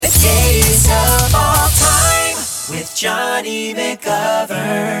Gayest of all time with Johnny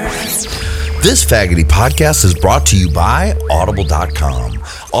McGovern. This Faggoty podcast is brought to you by Audible.com.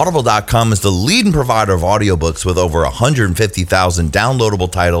 Audible.com is the leading provider of audiobooks with over 150,000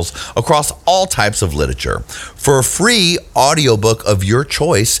 downloadable titles across all types of literature. For a free audiobook of your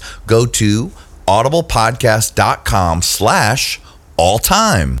choice, go to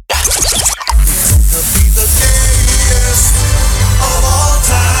audiblepodcast.com/alltime.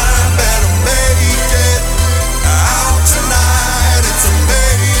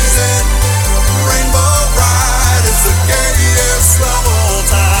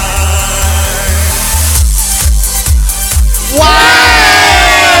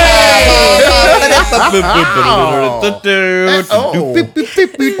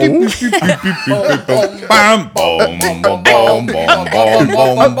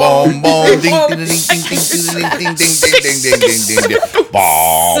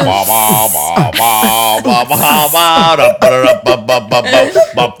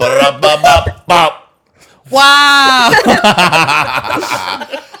 Wow.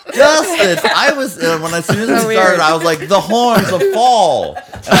 Justin, I was as soon as we started, I was like, the horns of fall.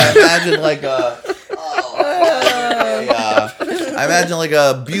 And I imagined I imagine like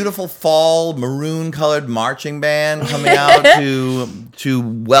a beautiful fall maroon-colored marching band coming out to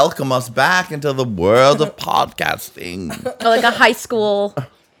welcome us back into the world of podcasting. Or like a high school.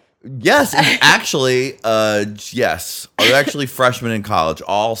 Yes, actually, yes. They're actually freshmen in college,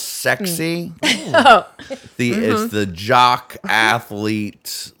 all sexy. Oh. It's the jock,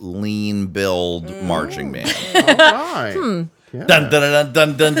 athlete, lean build marching band. All right. Yeah. Dun dun dun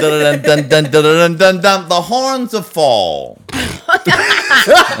dun dun dun dun dun dun dun dun dun. The horns of fall.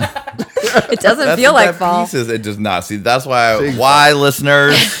 It doesn't feel like fall. It does not. See, that's why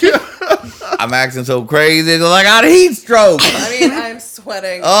listeners, I'm acting so crazy because I got a heat stroke. I mean, I'm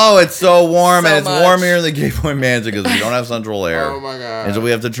sweating. Oh, it's so warm, and it's much. warm here in the Gay Boy Mansion because we don't have central air. Oh my god! And so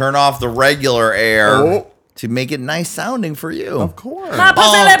we have to turn off the regular air to make it nice sounding for you. Of course. My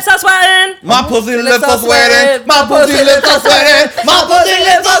pussy lips are sweating. My pussy lips are sweating. My pussy lips are sweating. My pussy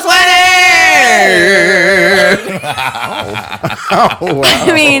lips are sweating. Oh wow!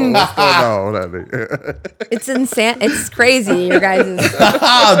 I mean, it's it's insane. It's crazy, you guys.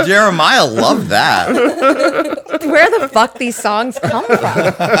 Oh, Jeremiah loved that. Where the fuck these songs come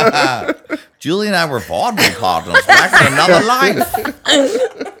from? Julie and I were vaudeville partners back in another life.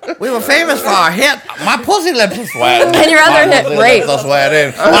 We were famous for our hit, My Pussy Lips Are Sweating. And your other hit, Rape. My pussy lips are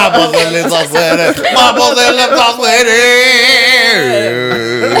sweating. My pussy lips are sweating. My pussy lips are sweating.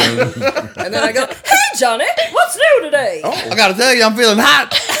 And then I go, hey, Johnny, what's new today? I gotta tell you, I'm feeling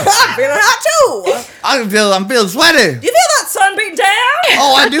hot. I'm feeling hot, too. I'm feeling sweaty. You feel that sun beat down?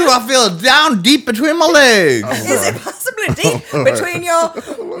 Oh, I do. I feel it down deep between my legs. Is it possibly deep between your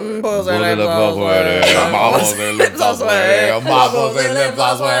pussy lips are sweating? My pussy lips are sweating. My pussy lips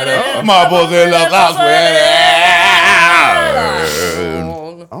are sweating. My pussy lips are sweating.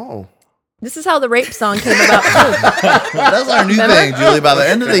 Oh. This is how the rape song came about too. That's our new thing, Julie. By the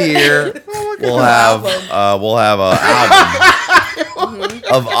end of the year, we'll have an album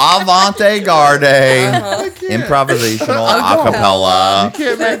of avant-garde improvisational acapella.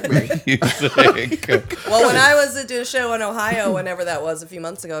 You can't make me. music. Well, when I was at a show in Ohio, whenever that was, a few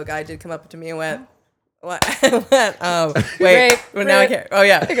months ago, a guy did come up to me and went, what? Wait. Rape, Well, now I can't. Oh,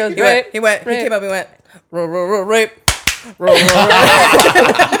 yeah. He goes, He rape, came up, he went, rape. It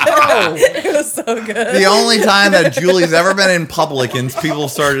was so good. The only time that Julie's ever been in public and people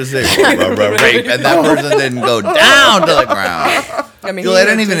started to say rape, and that person didn't go down to the ground. I mean, Julie, I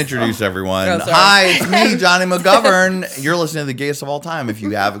didn't even introduce everyone. Oh, sorry. Hi, it's me, Johnny McGovern. You're listening to the Gayest of All Time. If you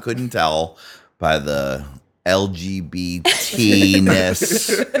couldn't tell by the LGBT-ness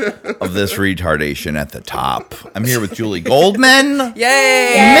of this retardation at the top. I'm here with Julie Goldman.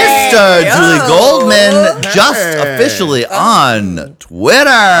 Yay! Mr. Julie Yo. Goldman, just officially on Twitter.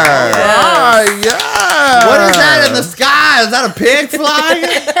 Ah, yeah. What is that in the sky? Is that a pig flying?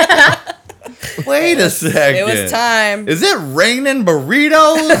 Wait a second. It was time. Is it raining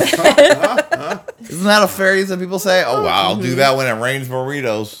burritos? Isn't that a phrase that people say? Oh, wow, I'll do that when it rains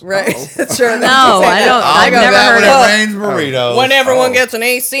burritos. Right. Sure. No, I don't. I'll I've do never that heard when of it it. rains burritos. When everyone gets an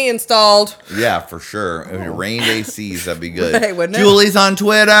AC installed. Yeah, for sure. If it rained ACs, that'd be good. Right, wouldn't it? Julie's on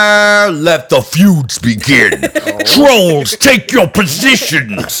Twitter. Let the feuds begin. Trolls, take your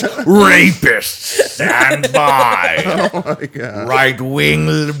positions. Rapists, stand by. Oh my god. Right-wing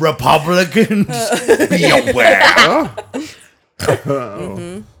Republicans, be aware.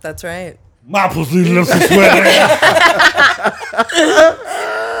 That's right. My pussy lips are sweating.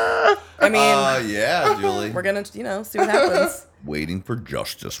 I mean, yeah, Julie. we're gonna, see what happens. Waiting for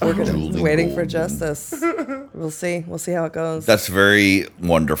justice. For Julie Waiting for Golden. justice. We'll see. We'll see how it goes. That's very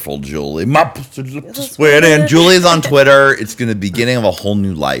wonderful, Julie. My pussy sweating. Julie's on Twitter. It's going to be beginning of a whole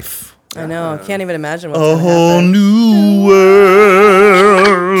new life. I know. I can't even imagine what's A gonna whole happen. new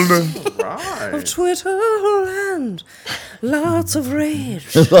world. Right. Twitter and lots of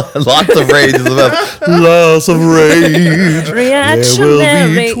rage. Lots of rage is about lots of rage. There will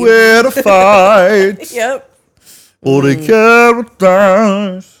Reactionary. be Twitter fights Yep. for the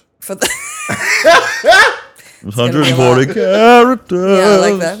characters. For the 140 characters. yeah, I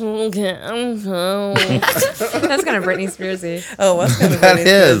like that. That's kind of Britney Spearsy. Oh, what's kind of That funny,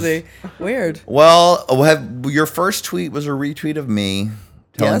 is. crazy. Weird. Well, your first tweet was a retweet of me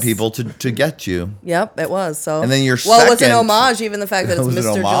telling Yes. people to get you. Yep, it was. So, And then your it was an second- homage, even the fact that It it's was an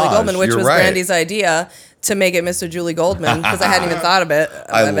Mr. Julie homage. Goldman, which You're was right. Brandy's idea to make it Mr. Julie Goldman because I hadn't even thought of it.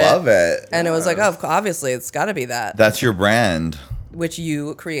 I love it. And it was like, oh, obviously, it's got to be that, That's your brand. which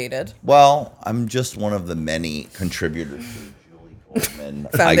you created. Well, I'm just one of the many contributors to Julie Goldman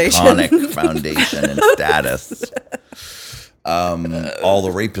Foundation. iconic foundation and status. All the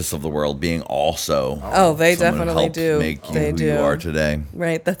rapists of the world being also. Oh, they someone who definitely helped do. Make you They who do. you are today.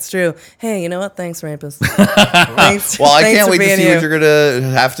 Right, that's true. Hey, you know what? Thanks, rapist. Thanks. Well, I thanks can't for wait to being see you. what you're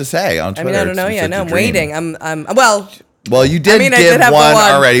gonna have to say on I Twitter. mean, I don't know It's yet. such No, a I'm dream. waiting. Well, Well, you did I did give have the one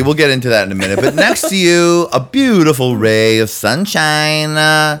one. already. We'll get into that in a minute. But next to you, a beautiful ray of sunshine.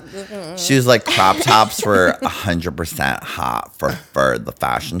 She was like crop tops were 100% hot for the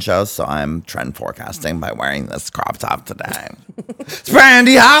fashion show. So I'm trend forecasting by wearing this crop top today. It's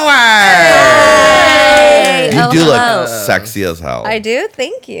Brandy Howard. You do look sexy as hell. I do.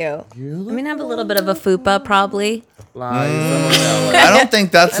 Thank you. I mean, I have a little bit of a fupa, probably. I don't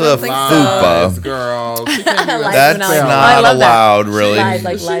think that's a think so. fupa. Girl. She can't even That's Liza Minnelli. not I love that. allowed, really. Lied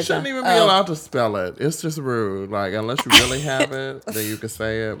like She Liza. shouldn't even be allowed to spell it. It's just rude. Like, unless you really have it, then you can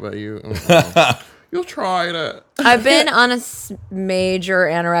say it, but you'll try it. I've been on a major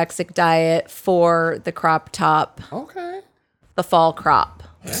anorexic diet for the crop top, Okay. the fall crop,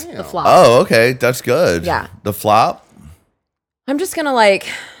 Damn. the flop. Oh, okay. That's good. Yeah. The flop? I'm just gonna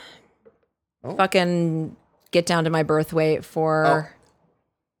fucking get down to my birth weight for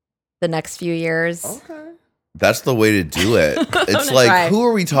the next few years. Okay. That's the way to do it. It's gonna like, try. who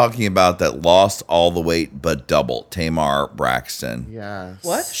are we talking about that lost all the weight but doubled? Tamar Braxton. Yes.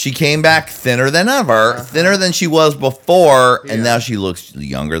 what? She came back thinner than ever, thinner than she was before, and Yeah. now she looks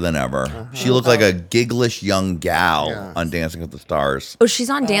younger than ever. She looked like a gigglish young gal Yeah. on Dancing with the Stars. Oh, she's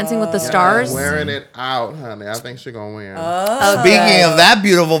on Dancing with the Stars. Wearing it out, honey. I think she's going to win. Speaking of that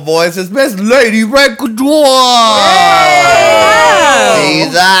beautiful voice, it's Miss Lady Record.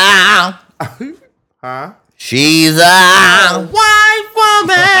 She's a, Huh? she's a white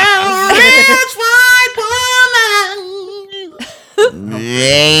woman, rich white woman.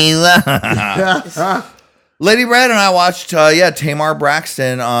 She's a- Lady Brad and I watched, Tamar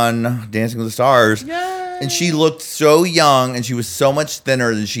Braxton on Dancing with the Stars. And she looked so young and she was so much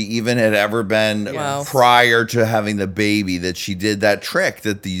thinner than she even had ever been Wow. prior to having the baby that she did that trick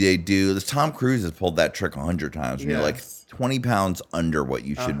that they do. Tom Cruise has pulled that trick 100 times. When you're like 20 pounds under what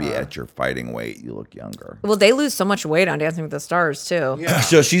you should be at your fighting weight, you look younger. Well, they lose so much weight on Dancing with the Stars too. Yeah.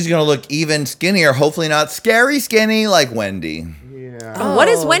 So she's going to look even skinnier, hopefully not scary skinny like Wendy. Yeah. What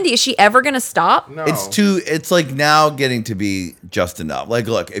is Wendy? Is she ever gonna stop? No. It's like now getting to be just enough. Like,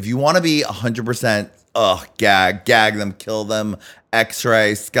 look, if you want to be 100%, gag them, kill them,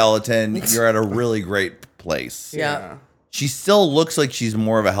 x-ray, skeleton, you're at a really great place. Yeah. She still looks like she's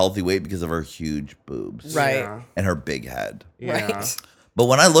more of a healthy weight because of her huge boobs. Right. Yeah. And her big head. Yeah. Right. But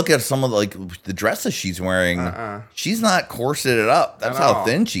when I look at some of the dresses she's wearing, she's not corseted up. That's At how all.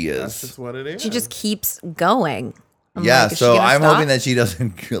 thin she That's is. just what it is. She just keeps going. I'm Yeah, like, is she so gonna I'm stop? hoping that she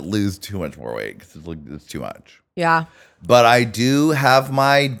doesn't lose too much more weight because it's too much. Yeah. But I do have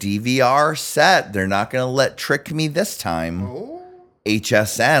my DVR set. They're not going to trick me this time.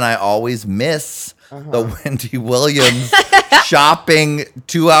 HSN, I always miss the Wendy Williams shopping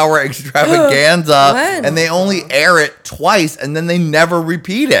 2-hour extravaganza. When? And they only air it twice and then they never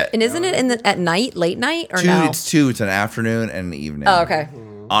repeat it. And isn't it at night, late night, or no? It's two. It's an afternoon and an evening. Oh, okay.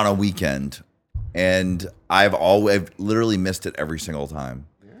 On a weekend. And I've literally missed it every single time.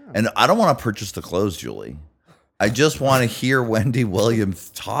 And I don't want to purchase the clothes, Julie. I just want to hear Wendy Williams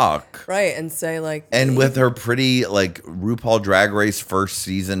talk. Right. And say, like, And with her pretty, like, RuPaul Drag Race first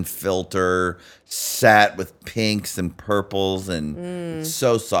season filter set with pinks and purples and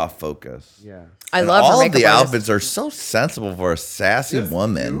so soft focus. Yeah. I And love her all of makeup the artist. outfits are so sensible for a sassy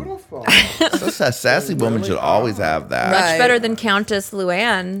woman. Beautiful. So a sassy woman should always have that. Much Right. better than Countess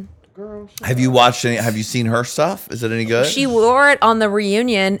Luann. girl. Have you watched any? Have you seen her stuff? Is it any good? She wore it on the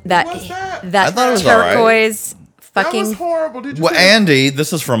reunion. That What's that? I thought it was all right. turquoise That fucking. was horrible. Did you Well, see it? Andy,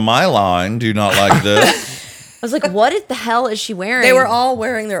 this is from my line. Do you not like this? I was like, what the hell is she wearing? They were all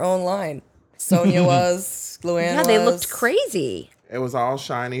wearing their own line. Sonia was, Luann Yeah, they was. looked crazy. It was all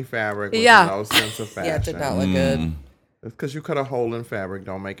shiny fabric with Yeah. no sense of fashion. Yeah, it did not look good. It's because you cut a hole in fabric.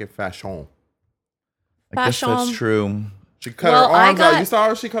 Don't make it fashion. I guess that's Fashion. true. She cut Well, her I arms out. got- You saw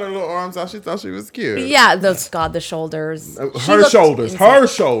her? She cut her little arms out. She thought she was cute. Yeah, those the shoulders. She Her looked shoulders. insane. Her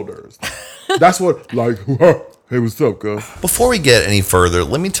shoulders. That's what, like, hey, what's up, girl? Before we get any further,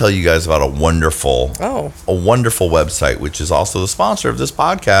 let me tell you guys about a wonderful website, which is also the sponsor of this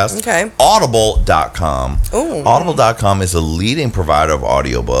podcast. Okay. Audible.com. Ooh. Audible.com is a leading provider of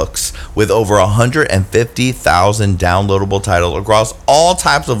audiobooks with over 150,000 downloadable titles across all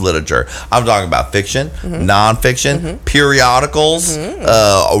types of literature. I'm talking about fiction, nonfiction, periodicals,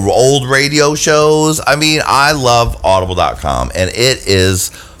 old radio shows. I mean, I love Audible.com, and it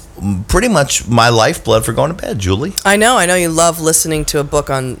is pretty much my lifeblood for going to bed, Julie. I know you love listening to a book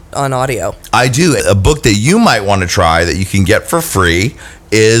on audio. I do. A book that you might want to try that you can get for free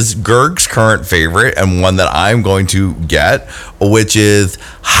is Gerg's current favorite and one that I'm going to get, which is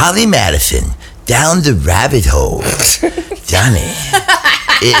Holly Madison, Down the Rabbit Hole. Johnny,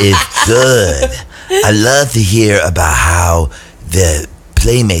 it is good. I love to hear about how the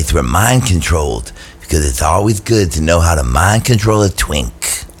playmates were mind controlled because it's always good to know how to mind control a twink.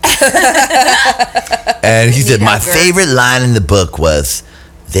 And he said, my favorite line in the book was,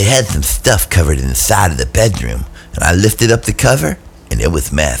 they had some stuff covered in the side of the bedroom, and I lifted up the cover, and it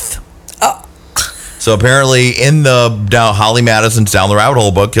was meth. Oh. So apparently in the Holly Madison's Down the Rabbit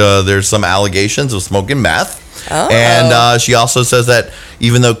Hole book, there's some allegations of smoking meth. Oh. And she also says that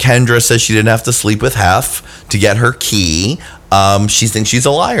even though Kendra says she didn't have to sleep with Hef to get her key, she thinks she's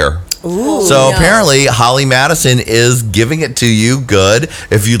a liar. Ooh, So apparently Holly Madison is giving it to you good.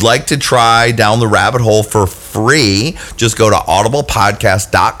 If you'd like to try Down the Rabbit Hole for free, just go to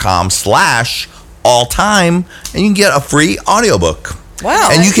audiblepodcast.com/alltime and you can get a free audiobook. Wow.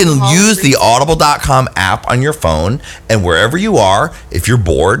 And you can use the audible.com app on your phone, and wherever you are, if you're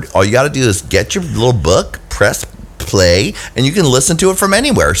bored, all you got to do is get your little book, press play, and you can listen to it from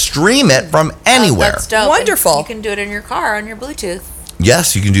anywhere. Stream it from anywhere. That's dope. Wonderful. And you can do it in your car on your Bluetooth.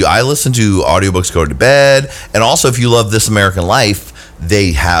 Yes, you can do. I listen to audiobooks going to bed. And also, if you love This American Life,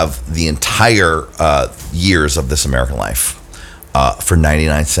 they have the entire years of This American Life for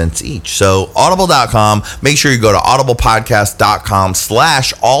 99 cents each. So audible.com, make sure you go to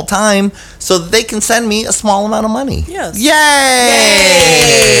audiblepodcast.com/alltime so that they can send me a small amount of money. Yes. Yay!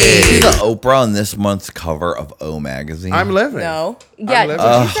 See the Oprah on this month's cover of O Magazine? I'm living. No. Yeah, living.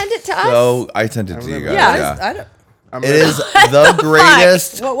 did you send it to us? So I sent it to you guys. Yeah. I don't. I'm It living. is the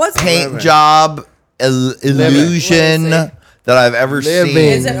greatest What was it? paint Living. job illusion Let me that I've ever Living.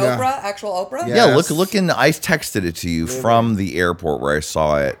 seen. Is it Yeah. Oprah? Actual Oprah? Yeah. Yeah, Yes. look in. I texted it to you from the airport where I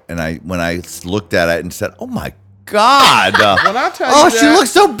saw it, and when I looked at it and said, "Oh my God!" When I tell oh, you she that-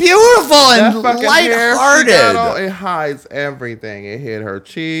 looks so beautiful that and fucking hair she got on, lighthearted. it hides everything. It hid her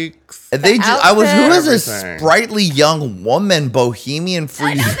cheeks. And they just, I was, who is this Everything. sprightly young woman, bohemian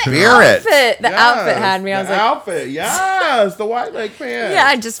free The spirit? outfit. The outfit Yes, had me. I was the like, outfit, yes, the white leg pants.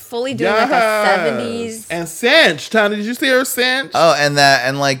 yeah, just fully doing like a 70s. And cinched, honey. Did you see her cinch? Oh, and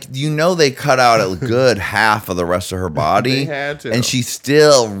like they cut out a good half of the rest of her body. They had to. And she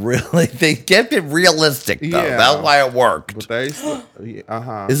still really, they kept it realistic though. Yeah. That's why it worked. But they,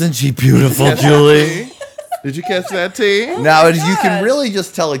 Isn't she beautiful, Catch that Julie? tea? Did you catch that tea? Now you can really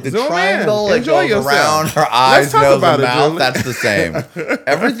just tell like the Zoom in. triangle that Enjoy goes yourself. around her Let's eyes, talk nose, about and it, mouth. Julie. That's the same.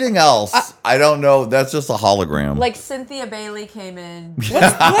 Everything else, I don't know. That's just a hologram. Like Cynthia Bailey came in.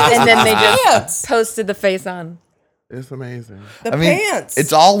 And then they just posted the face on. It's amazing. The I mean, pants.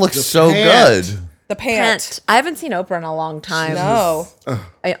 it all looks so pant. good. the pant. Pant. I haven't seen Oprah in a long time. No.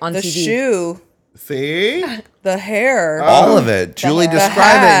 On The TV. shoe. See? The hair. All of it. Julie, The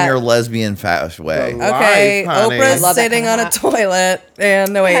describe it in hat. your lesbian fast way. The Okay, life, honey. Oprah's love that sitting kind on of a toilet,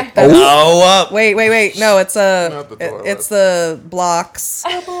 and no wait, Oh, wait. No, it's Not the toilet. it's the blocks,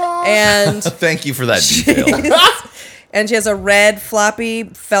 and thank you for that detail. and she has a red floppy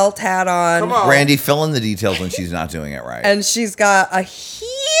felt hat on. Come on. Randy, fill in the details when she's not doing it right. And she's got a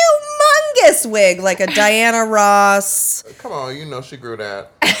humongous wig, like a Diana Ross. Come on, you know she grew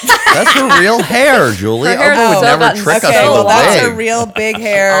that. That's her real hair, Julie. Her hair's Oprah would so never gotten trick Okay, us with well a that's her wig. real big I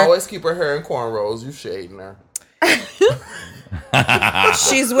hair. always keep her hair in cornrows. You shading her.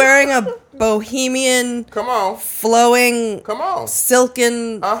 She's wearing a bohemian, Come on. flowing, Come on.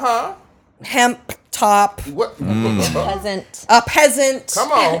 silken Uh-huh. hemp top, What? Peasant. a peasant,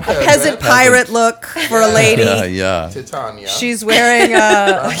 Come on, a peasant pirate look for a lady. Yeah. Titania. She's wearing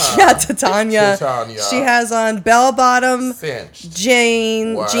Titania. Titania. She has on bell bottom Cinched.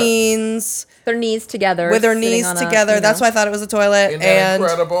 What? jeans Their knees together. with her sitting knees on together. That's why I thought it was a toilet. Isn't that And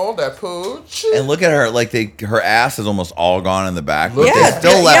incredible? That pooch. And look at her, like her ass is almost all gone in the back. Look But yeah, they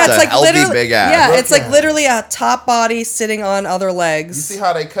still yeah, left it's a like healthy literally, big ass. yeah, Look it's like at literally a top body sitting on other legs. You see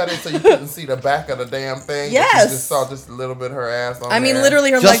how they cut it so you couldn't see the back of the damn thing? Yes. You just saw just a little bit of her ass on I mean, there.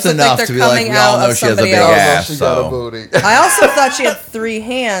 literally, her Just legs look enough like to they're be like, coming we all out know of she has a somebody big else. ass. She got so. a booty. I also thought she had 3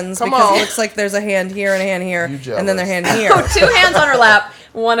 hands Come because on. it looks like there's a hand here and a hand here, You and then their hand jealous. here. 2 hands on her lap,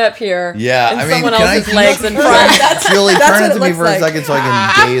 one up here. Yeah, and I mean, someone can else's I legs in front. Julie, that's turn what it to it me looks for like. a second so I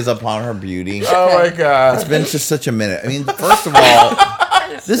can gaze upon her beauty. Oh my god. It's been just such a minute. I mean, first of all,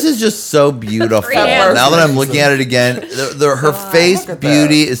 this is just so beautiful. Three hands. Now that I'm looking at it again, her face Look at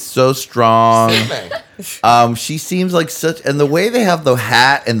beauty is so strong. Sydney. She seems like such, and the way they have the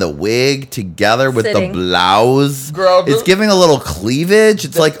hat and the wig together with Sitting. the blouse, Girl, it's giving a little cleavage.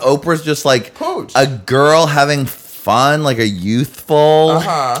 It's like Oprah's just like Pooch. a girl having fun, like a youthful.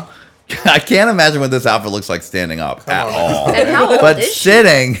 Uh-huh. I can't imagine what this outfit looks like standing up at on. all. And how old But is she?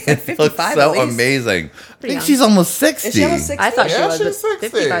 sitting, it looks 55 so at least. amazing. I think young. she's almost 60. Is she almost 60? I thought she Yeah, was, she's but 60.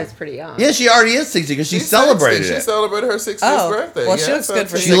 55 is pretty young. Yeah, she already is 60 because she She's celebrated 60. it. She celebrated her 60th Oh, birthday. well, she Yeah, looks good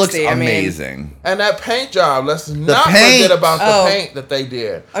for so- She looks 60, I mean. amazing. And that paint job, let's not paint. forget about Oh. the paint that they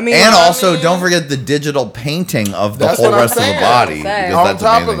did. I mean, And I also, mean- don't forget the digital painting of the That's whole what I'm rest of the saying. body. Say. Because On that's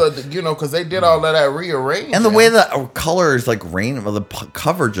top amazing. of the, because they did all of that rearranging. And the way the colors, like well, the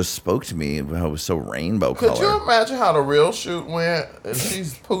cover just spoke to me. How it was so rainbow Could color. you imagine how the real shoot went? And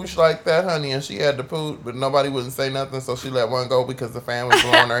she's pooched like that, honey, and she had to pooch, but nobody wouldn't say nothing, so she let one go because the fan was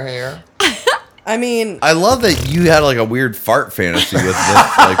blowing her hair. I mean, I love that you had like a weird fart fantasy with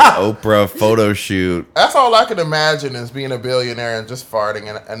this like Oprah photo shoot. That's all I can imagine is being a billionaire and just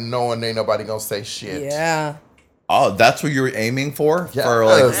farting and knowing ain't nobody gonna say shit. yeah. Oh, that's what you were aiming for Yes.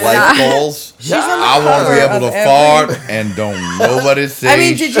 like life goals. Yeah. I want to be cover able of to every- fart and don't nobody say. I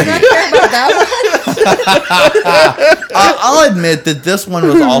mean, did you not care about that I'll admit that this one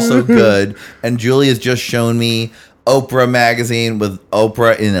was also good, and Julie has just shown me Oprah magazine with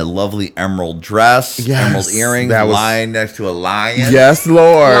Oprah in a lovely emerald dress, Yes, emerald earrings, that was- lying next to a lion. Yes,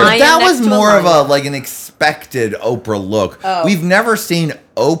 Lord. Lion That next was to a more of lion. like an expected Oprah look. Oh. We've never seen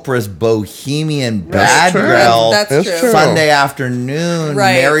Oprah's bohemian bad true. girl. That's It's true. true. Sunday afternoon,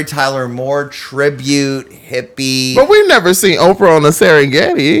 Right. Mary Tyler Moore tribute, hippie. But we've never seen Oprah on the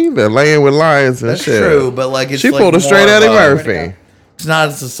Serengeti either, laying with lions and That's shit. true, but like it's She like pulled a straight more of Eddie a- Murphy. It's not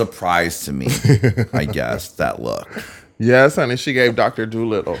as a surprise to me, I guess, that look. Yes, honey, she gave Dr.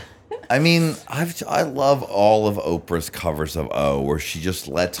 Doolittle. I mean, I love all of Oprah's covers of O, where she just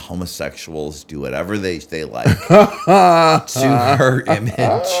lets homosexuals do whatever they like to her image.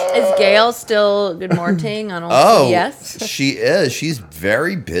 Is Gail still good morning on Oh, yes? she is. She's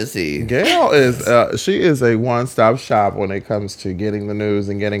very busy. Gail is she is a one-stop shop when it comes to getting the news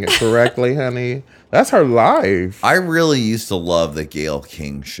and getting it correctly, honey. That's her life. I really used to love the Gail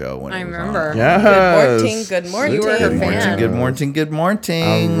King show when I it was remember. on. Yes. Good morning. You were her Good morning, fan. good morning, good morning.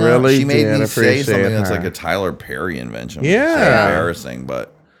 I really she made did me say appreciate something that's her. like a Tyler Perry invention. which is Yeah. so embarrassing,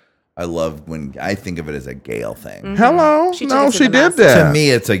 but I love when I think of it as a Gail thing. Hello. She took No, it to she the did masses. that. To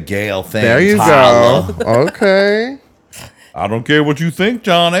me, it's a Gail thing. There you Tyler. go. Okay. I don't care what you think,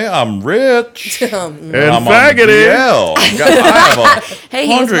 Johnny. I'm rich. And I'm on faggoty. DL. I have a Hey,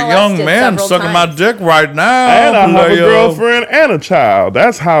 he's 100 young molested men several sucking my times. dick right now. And I have a player. girlfriend and a child.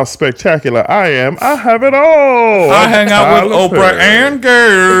 That's how spectacular I am. I have it all. I hang out with Tyler Oprah Perry. and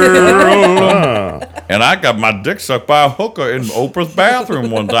Gail. Uh, And I got my dick sucked by a hooker in Oprah's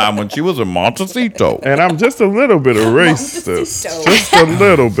bathroom one time when she was in Montecito. and I'm just a little bit of racist. Just a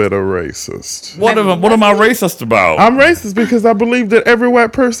little bit of racist. What am I racist about? I'm racist because I believe that every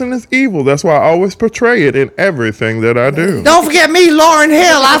white person is evil. That's why I always portray it in everything that I do. Don't forget me, Lauren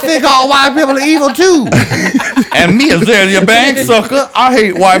Hill. I think all white people are evil too. And me, Azalea Banks, sucker. I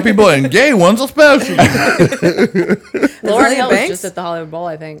hate white people and gay ones especially. Lauren Hill was Banks? just at the Hollywood Bowl,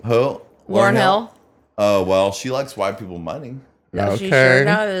 I think. Who? Lauren Hill. Oh, well, she likes white people money. No, she Okay. sure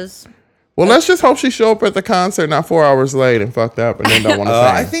does. Well, let's just hope she show up at the concert not 4 hours late and fucked up and then don't want to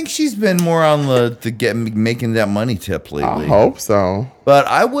I sing. think she's been more on making that money tip I lately. hope so. But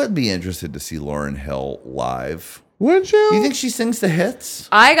I would be interested to see Lauren Hill live. Would you? Do you think she sings the hits?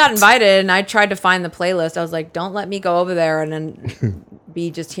 I got invited and I tried to find the playlist. I was like, don't let me go over there and then be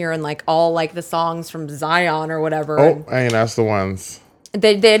just hearing like all like the songs from Zion or whatever. Oh, ain't that's the ones.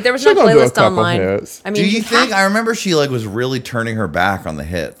 There was She no gonna do a playlist couple online. hits. I mean, Do you think? I remember she like was really turning her back on the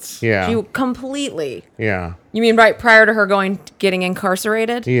hits. Yeah. you completely? Yeah. You mean right prior to her getting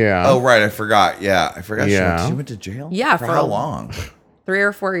incarcerated? Yeah. Oh right, I forgot. Yeah, I forgot. Yeah. She went to jail. Yeah, for for how a- long? 3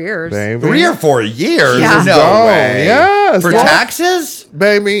 or 4 years. Baby. 3 or 4 years? Yeah. No Go. way. Yes. For Well, taxes?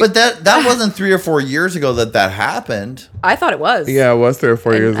 Baby. But that wasn't 3 or 4 years ago that happened. I thought it was. yeah, it was 3 or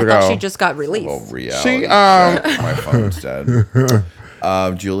 4 And years I ago. thought she just got released. Oh, reality. She, My phone's dead.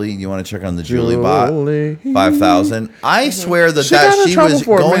 Julie, you want to check on the Julie bot? Julie. 5,000. I swear that She got in she trouble was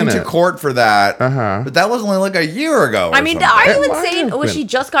for a going to minute. court for that. Uh-huh. But that was only like a year ago. Or I mean, something. are you It might insane? have Well, been. she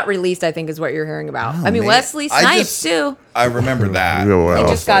just got released, I think, is what you're hearing about. I mean, man. Wesley I Snipes, just- too. I remember that. Yeah, well. He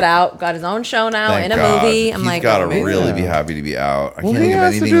just got out, got his own show now Thank in a God. movie. I'm He's like, got to oh, man. really be happy to be out. I Well, can't he think of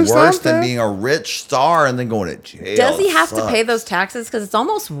has to anything do worse than something. being a rich star and then going to jail. Does he have to Sucks. pay those taxes? Because it's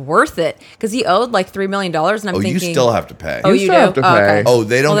almost worth it. Because he owed like $3 million, and I'm Oh, thinking, you still have to pay. Oh, You you still do? have to Oh, pay. okay. Oh,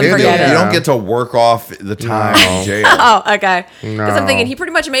 they don't Well, get then to, forget you it. don't get to work off the time in jail. Oh, okay. Because No. I'm thinking he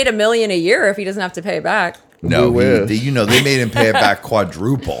pretty much made $1 million a year if he doesn't have to pay it back. No, We wish. they made him pay it back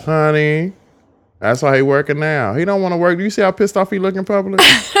quadruple. Honey, that's why he working now. He don't want to work. Do you see how pissed off he look in public?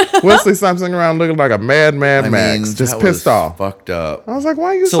 Wesley something around looking like a mad Max, just that pissed was off. fucked up. I was like, why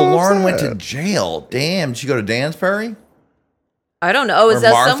are you so So Lauren went to upset? jail. Damn, did she go to Dansbury? I don't know. Oh, is Or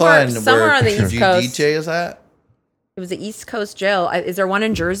that Martha somewhere and somewhere on the where East Coast? DJ is at? It was the East Coast jail. Is there one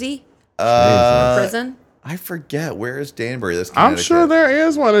in Jersey? Prison? I forget. Where is Danbury? That's I'm sure Connecticut. there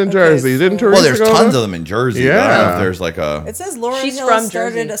is one in Jersey. Didn't so- Teresa Well, there's go tons there? of them in Jersey. But I don't know Yeah. if there's like a. It says Lauren She's Hill from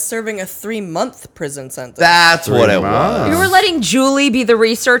started Jersey. serving a 3-month prison sentence. That's what it months. was. You were letting Julie be the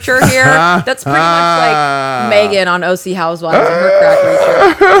researcher here. That's pretty much like Megan on OC Housewives and her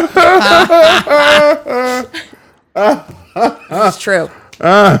crack research. It's true.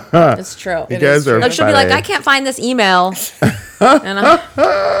 It's true. You guys are Like she'll be like, funny. I can't find this email. And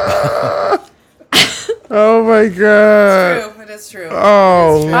Oh my god. True. It is true.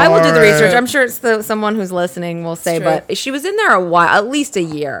 Oh, I will do the Lauren. research. I'm sure it's someone who's listening will say, true. but she was in there a while, at least a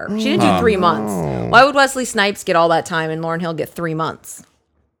year. She didn't do 3 months. Why would Wesley Snipes get all that time and Lauren Hill get 3 months?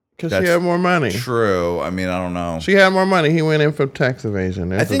 Because she That's had more money. True. I mean, I don't know. She had more money. He went in for tax evasion.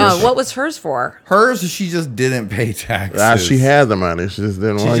 That's think what Oh, What was hers for? Hers, she just didn't pay taxes. she had the money. She just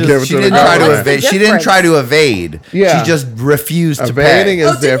didn't want to She, give it just, she to the didn't try to government. What's the evade. She didn't try to evade. Yeah. She just refused to Evading pay.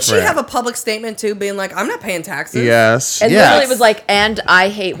 is Oh, didn't she different. have a public statement too, being like, "I'm not paying taxes"? Yes. And Yes. literally was like, and I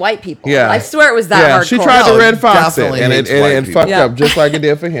hate white people. Yeah. I swear it was that Yeah, hardcore. she tried No, to Red Fox it, definitely and hates it white people. fucked Yeah. up just like it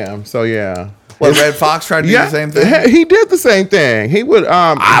did for him. So yeah. What, Red Fox tried to do Yeah, the same thing? He did the same thing. He would get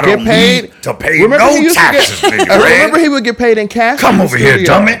don't paid need to pay Remember no he used to get- taxes, nigga, I Red. remember he would get paid in cash. Come in the over here, studio.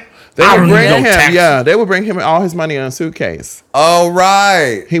 dummy. They I would don't bring need no him, taxes. yeah, they would bring him all his money on a suitcase. Oh,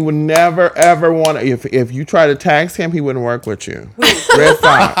 right. He would never ever want to. If you try to tax him, he wouldn't work with you. Red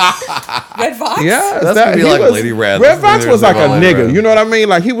Fox. Red Fox. Yeah, That's gonna be he like Lady Red. Red Fox was like a Lady nigga. Red. You know what I mean?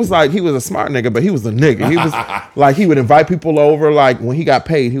 Like he was a smart nigga, but he was a nigga. He was like he would invite people over. Like when he got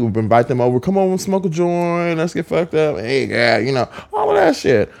paid, he would invite them over. Come on, smoke a joint. Let's get fucked up. Hey, yeah, you know all of that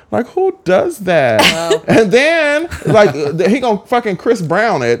shit. Like who does that? And then like he gonna fucking Chris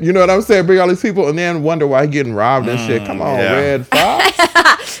Brown it. You know what I'm saying? Bring all these people and then wonder why he getting robbed and shit. Come on, yeah. Red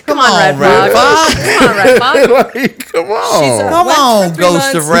Fox. Come on, Red Red Fox. Fox. Come on, Red Fox. Like, come on. She's a- Come Went on, for 3 Ghost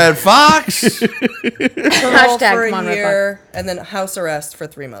months. of Red Fox. Parole Hashtag for come on, a Red year, and then house arrest for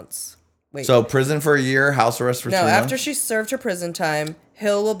 3 months. Wait. So prison for a year, house arrest for no, 2 months? after she served her prison time,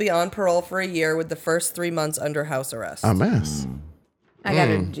 Hill will be on parole for a year with the first 3 months under house arrest. A mess. I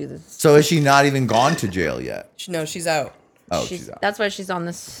gotta do this. So is she not even gone to jail yet? No, she's out. Oh, she's out. That's why she's on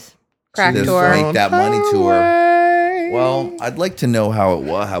this crack Just tour. make that money to her. Away. Well, I'd like to know how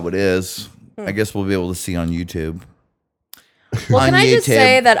it is. I guess we'll be able to see on YouTube. Well, can on I just YouTube.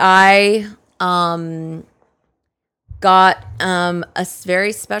 say that I got a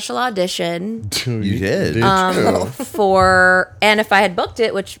very special audition You did. for, and if I had booked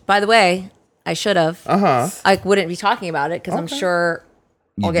it, which by the way, I should have, I wouldn't be talking about it because I'm sure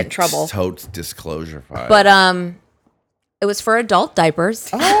I'll get in trouble. Totes disclosure file. But it was for adult diapers,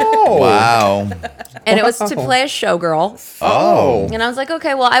 Oh. wow. and it was to play a showgirl. Oh. And I was like,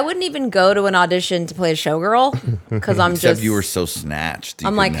 okay, well, I wouldn't even go to an audition to play a showgirl because I'm Except just you were so snatched. you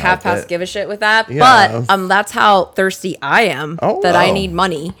I'm like couldn't half help past it. give a shit with that. Yeah. But that's how thirsty I am Oh, that I wow. need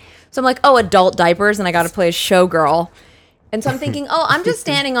money. So I'm like, oh, adult diapers, and I got to play a showgirl. And so I'm thinking, oh, I'm just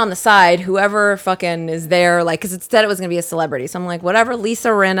standing on the side, whoever fucking is there, like, because it said it was going to be a celebrity. So I'm like, whatever, Lisa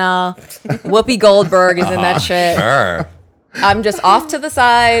Rinna, Whoopi Goldberg is in that shit. Sure. I'm just off to the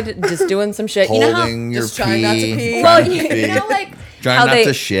side, just doing some shit. You know how, Holding your Just trying not to pee. well, trying to you know, like, Trying how not they,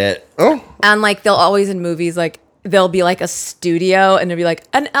 to shit. Oh. and like they'll always in movies, like, there'll be like a studio and there'll be like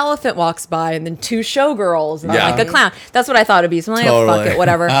an elephant walks by and then 2 showgirls and then Yeah. like a clown. That's what I thought it'd be. So I'm like, oh, Totally. fuck it,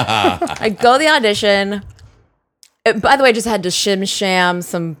 whatever. I go to the audition. By the way, I just had to sham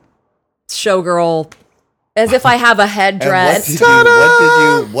some showgirl as if I have a And headdress.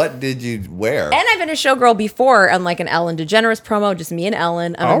 what did you wear? And I've been a showgirl before on like an Ellen DeGeneres promo, just me and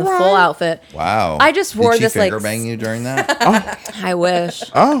Ellen. I'm in the full outfit. Wow. I just wore did she this like. finger bang you during that? I wish.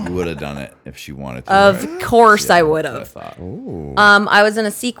 You would have done it if she wanted to. Of right? course, I would I have. thought. I was in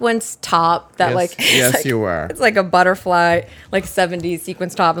a sequence top that like. it's yes, like- you were. It's like a butterfly, like 70s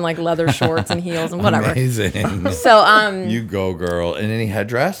sequence top and like leather shorts and heels and whatever. Amazing. So You go, girl. In any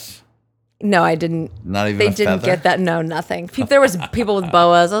headdress? no, I didn't. Not even They a didn't feather? get that. No, nothing. There was people with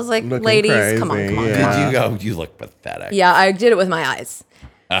boas. I was like, Looking ladies, come on, crazy, come on. yeah. Did you go? You look pathetic. Yeah, I did it with my eyes.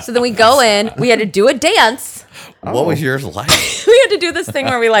 So then we go in. We had to do a dance. What was yours like? We had to do this thing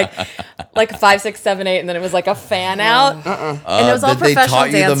where we like 5, 6, 7, 8, and then it was like a fan out, and it was all Did they professional taught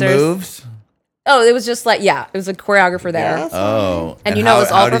you dancers. the moves? Oh, it was just like it was a choreographer there, Oh. and you know it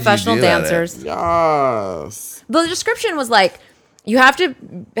was all how did you professional do that? dancers. Yes. The description was like, you have to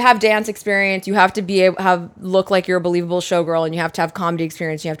have dance experience, you have to be able look like you're a believable showgirl, and you have to have comedy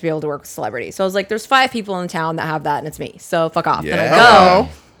experience. You have to be able to work with celebrities. So I was like, there's 5 people in town that have that, and it's me. So fuck off. And I Yeah. go. Oh,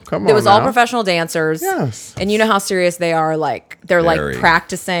 come on. It was all now. professional dancers. Yes. And you know how serious they are. Like they're Very. like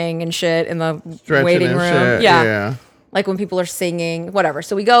practicing and shit in the Stretching waiting and room. shit, Yeah. Like when people are singing, whatever.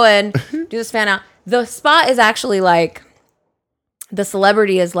 So we go in, do this fan out. The spot is actually like the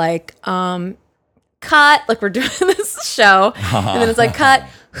celebrity is like, cut. Like we're doing this show. And then it's like, cut.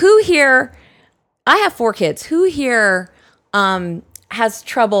 Who here? I have 4 kids. Who here has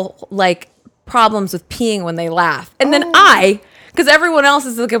trouble like problems with peeing when they laugh? And then because everyone else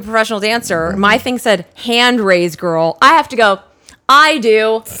is like a professional dancer, my thing said hand raise girl. I have to go, I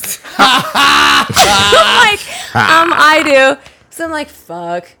do. I do. So I'm like,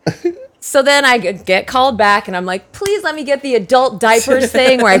 fuck. So then I get called back and I'm like, please let me get the adult diapers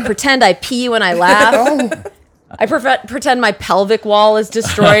thing where I pretend I pee when I laugh. I pretend my pelvic wall is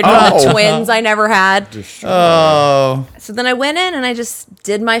destroyed from the twins I never had. Oh. So then I went in and I just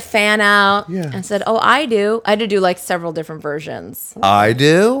did my fan out and said, oh, I do. I had to do like several different versions. I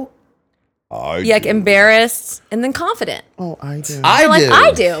do? Yeah, like embarrassed and then confident. Oh, I do. I Like, do.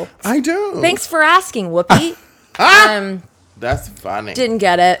 I do. I do. Thanks for asking, Whoopi. That's funny. Didn't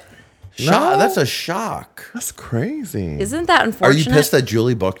get it. Shock. That's a shock. That's crazy. Isn't that Are unfortunate? you pissed that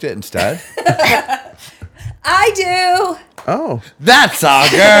Julie booked it instead? I do. Oh. That's our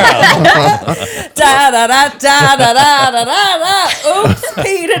girl. Da da da da da da da da da. Oops,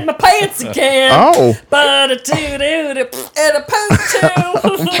 peed in my pants again. Oh. But a doo doo and a poo too.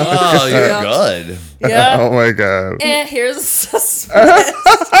 Oh, you're good. Yeah. Oh my God. And here's a suspense.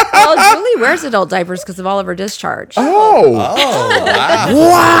 Well, Julie wears adult diapers because of all of her discharge. Oh. Oh, wow.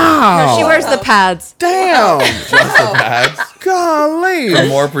 Wow. She wears the pads. Damn. Just the pads. Golly. For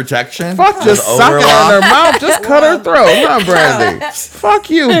more protection. Fuck, just With suck it on overlock. her mouth. Just cut her throat. Huh, Brandy? Fuck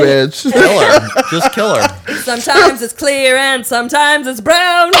you, bitch. Kill her. Just kill her. Sometimes it's clear and sometimes it's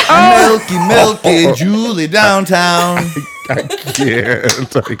brown. Milky, milky, Julie downtown. I can't.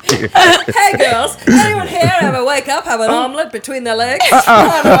 Hey girls, anyone here ever wake up, have an omelet between their legs?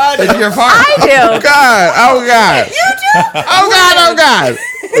 It's your fart. I do. Oh God. Oh God. You do. Oh God.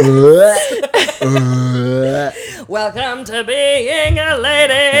 Oh God. Welcome to being a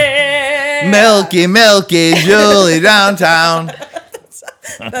lady. Milky, milky, Julie downtown.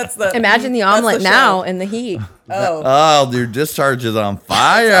 That's the Imagine the omelet the now show. in the heat. Oh, Oh, your discharge is on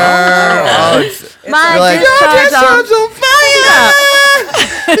fire. Oh, it's, My like- discharge on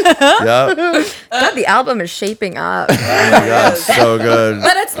yep. God, the album is shaping up. Oh my God, so good.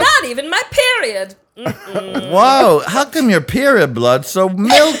 but it's not even my period. Whoa, how come your period blood's so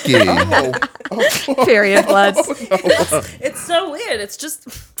milky? Period bloods. It's so weird. It's just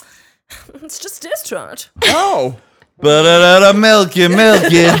discharge. Oh. Ba-da-da-da, milky,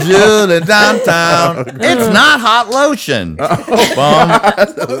 milky, Julie downtown. It's not hot lotion.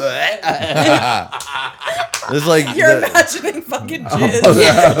 It's like You're the- imagining fucking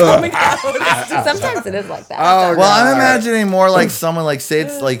jizz coming out. Sometimes it is like that. Oh, well, I'm imagining more like someone like say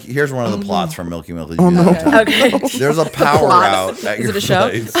it's like here's one of the plots from Milky Milky. Okay. There's a power Plot. out at Is your it a show?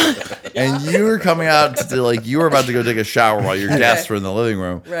 place, and you were coming out to like you were about to go take a shower while your guests were in the living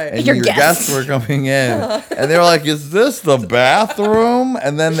room, Right. And Your your guests. guests were coming in, and they were like, "Is this the bathroom?"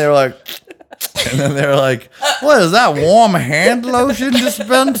 And then they're like. And then they're like, what is that, warm hand lotion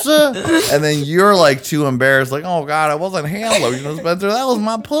dispenser? And then you're like too embarrassed, like, oh God, it wasn't hand lotion dispenser. That was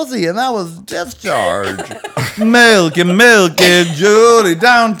my pussy and that was discharge. Milky, milky, Julie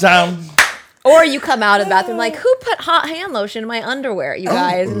downtown. Or you come out of the bathroom like, who put hot hand lotion in my underwear, you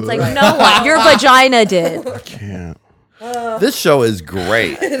guys? And it's like, no one. Your vagina did. Can't. This show is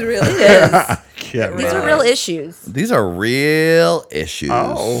great. It really is. Can't. These are real issues. These are real issues.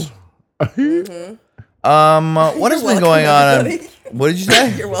 Oh. What has been going on? everybody. What did you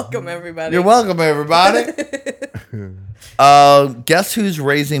say? You're welcome, everybody. You're welcome, everybody. Guess who's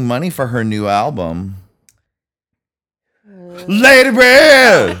raising money for her new album? Lady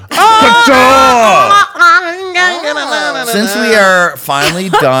Red! Since we are finally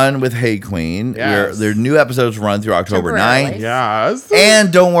done with Hey Queen, Yes. their new episodes run through October 9th. Yes.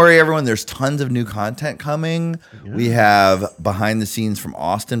 And don't worry, everyone, there's tons of new content coming. We have behind the scenes from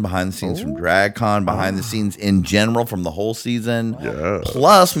Austin, behind the scenes from DragCon, behind the scenes in general from the whole season. Yeah.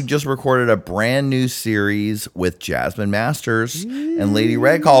 Plus, we just recorded a brand new series with Jasmine Masters and Lady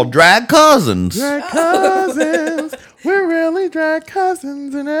Red called Drag Cousins. Drag cousins. We're really drag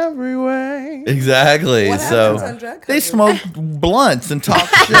cousins in every way. Exactly. What So happens on Drag they Cousins? smoke blunts and talk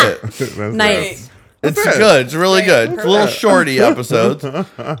shit. That's Nice. It's good. It's really good. It's a little shorty episodes.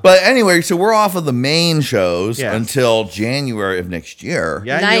 But anyway, so we're off of the main shows Yes. until January of next year.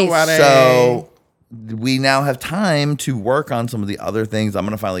 Yeah, Nice. you want it. So we now have time to work on some of the other things. I'm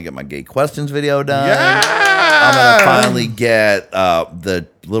going to finally get my gay questions video done. I'm going to finally get the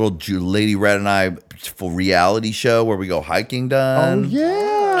little Lady Red and I full reality show where we go hiking done. Oh,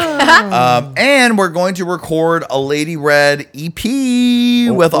 yeah. And we're going to record a Lady Red EP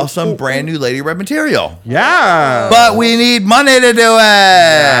with some brand new Lady Red material. Yeah. But we need money to do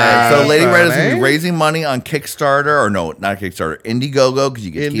it. So Lady Red is going to be honey. raising money on Kickstarter, or no, not Kickstarter, Indiegogo, because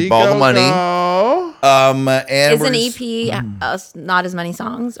you get to keep all the money. Indiegogo. And Is we're an just- EP not as many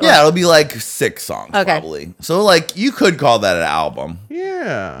songs? Or- Yeah, it'll be like 6 songs Okay. probably. So like you could call that an album.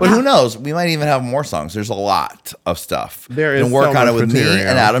 Yeah. But who knows? We might even have more songs. There's a lot of stuff. There You is can work so on it much with me material.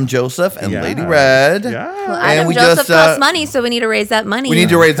 and Adam Joseph and Yeah. Lady Red. Well, Yeah. Adam we Joseph just, costs money, so we need to raise that money. We need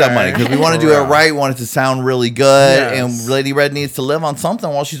to raise that money because we want to do it Correct. right. We want it to sound really good. Yes. And Lady Red needs to live on something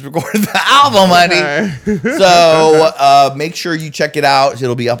while she's recording the album, honey. Okay. So make sure you check it out.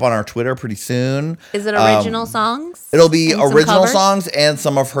 It'll be up on our Twitter pretty soon. Is it original songs? It'll be And some original covers? songs and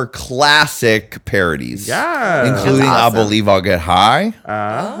some of her classic parodies. Yeah. Including That's awesome. I Believe I'll Get High.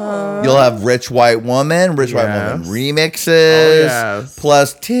 You'll have Rich White Woman, Rich White Woman Yes. remixes. Oh, yes.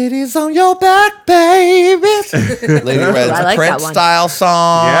 Plus titties on your back, baby. Lady Red's I like that Prince one. style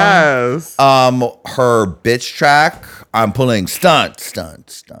song. Yes. Her bitch track. I'm pulling stunt queen.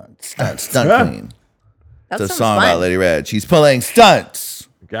 That's It's a sounds song fun. about Lady Red. She's pulling stunts.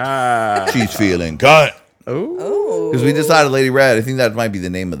 God. She's feeling good. Ooh. Because we decided Lady Red, I think that might be the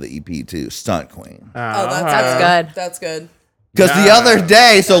name of the EP too, Stunt Queen. Oh, that's That's good. That's good. Because the other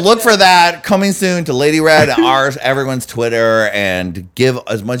day, so look for that coming soon to Lady Red, ours, everyone's Twitter, and give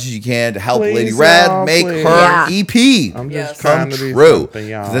as much as you can to help Please, Lady Red y'all, make please. her Yeah. EP I'm Yes. just trying come to be true. something,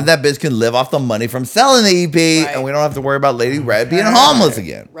 y'all. 'Cause then that bitch can live off the money from selling the EP, Right. and we don't have to worry about Lady Red being homeless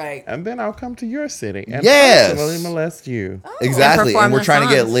again. Right. And then I'll come to your city and Yes. personally molest you. Exactly. perform And we're the trying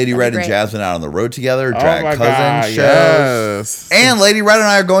to get songs. Lady That'd Red be and great. Jasmine out on the road together, Oh drag my cousin God, shows. yes. And Lady Red and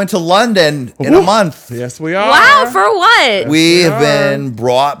I are going to London in a Ooh. month. Yes, we are. Wow, for what? We we have are. been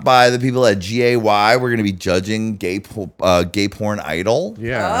brought by the people at GAY. We're going to be judging gay porn idol.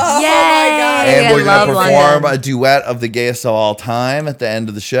 Yeah. Yay! And I we're going love to perform London. a duet of the gayest of all time at the end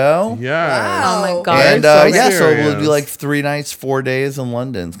of the show. Yeah. Oh my Wow. god. And so yeah, so we'll serious. do like 3 nights, 4 days in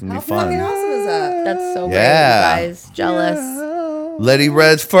London. It's going to How be fucking fun. awesome is that? That's so Yeah. great, you guys. Jealous. Lady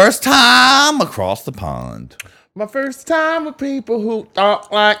Red's first time across the pond. My first time with people who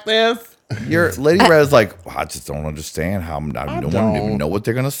talk like this. Your Lady Red's like, well, I just don't understand how I don't even don't. know what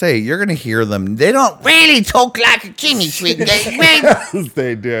they're going to say. You're going to hear them. They don't really talk like a Kimmy Sweet.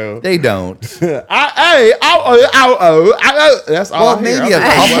 They do. They don't. That's all Well, I hear. maybe a I'm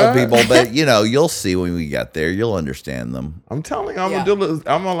like, couple what? people, but you'll see when we get there. You'll understand them. I'm telling you, I'm Yeah. gonna do this.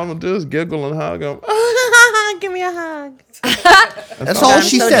 All I'm gonna do is giggle and hug them. Give me a hug. That's all I'm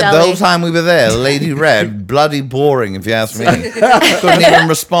she so said the jelly. whole time we were there. Lady Red, bloody boring, if you ask me. Couldn't even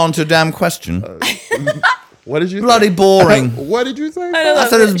respond to a damn question. What did you Bloody say? boring. What did you say? I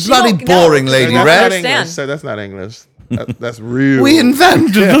said it's She bloody won't know. boring, Lady That's not Red. English. understand. Say that's not English. That's real. We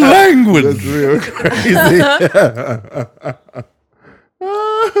invented the That's language. real crazy.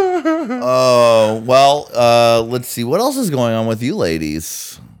 Oh, well, let's see. What else is going on with you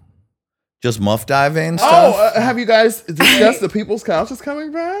ladies? Just muff diving stuff? Have you guys discussed the People's Couch is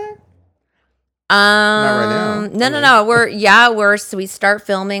coming back? Not right now. No. We start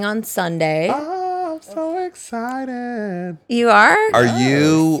filming on Sunday. Oh, so excited. You are? Are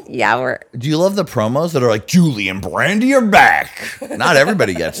you? Yeah, Do you love the promos that are like Julie and Brandy are back? Not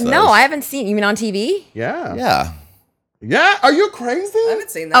everybody gets those. No, I haven't seen. You mean on TV? Yeah. Yeah. Yeah. Are you crazy? I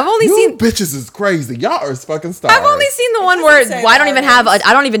haven't seen that. I've only You seen. bitches is crazy. Y'all are fucking stars. I've only seen the one where say I don't even have. organs.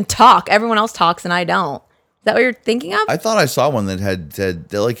 I don't even talk. Everyone else talks and I don't. Is that what you're thinking of? I thought I saw one that had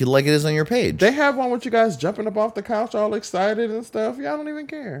said like it is on your page. They have one with you guys jumping up off the couch all excited and stuff. Y'all don't even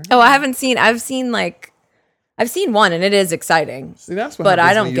care. Oh, I haven't seen. I've seen one and it is exciting. See, that's what But I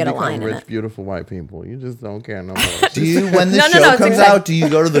happens don't when you get a become line in rich, it. beautiful white people. You just don't care no more. Do you, when the No, no, show no, it's comes exciting. out, do you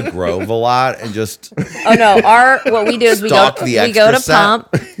go to the Grove a lot and just Oh no, what we do is we go Stalk the extra to set?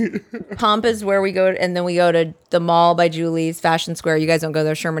 Pump. Pump is where we go, and then we go to the mall by Julie's, Fashion Square. You guys don't go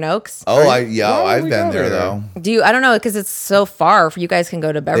there, Sherman Oaks. Oh, Why I've would we been go there there? though. Do you? I don't know because it's so far. For you guys can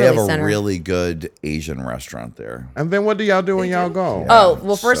go to They Beverly have a Center. really good Asian restaurant there. And then what do y'all do when y'all go? Oh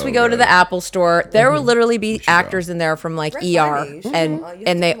well, first so we go to good. the Apple store. There will literally be actors in there from like Right ER, by me. You should and come- you have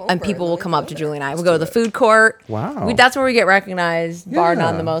and to they come and over people and will let come me up to go. Julie and I. We'll go to the food court. Wow. That's where we get recognized, bar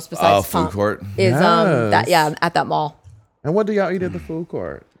none Yeah. the most. Besides Food Pump, court. is Yes. at that mall. And what do y'all eat at the food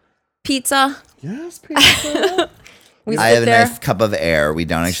court? Pizza. Yes, pizza. We I sit have a there. nice cup of air. We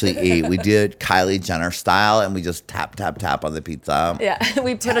don't actually eat. We do it Kylie Jenner style, and we just tap, tap, tap on the pizza. Yeah,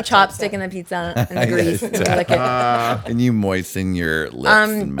 we put a chopstick in the pizza and grease and we lick it. And you moisten your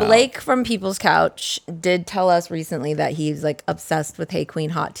lips and mouth. Blake from People's Couch did tell us recently that he's like obsessed with Hey Queen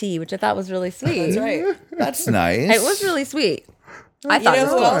hot tea, which I thought was really sweet. That's right. That's nice. It was really sweet. I You thought know it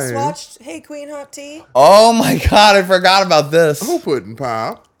was who cool. else watched Hey Queen Hot Tea? Oh my God, I forgot about this. Who pudding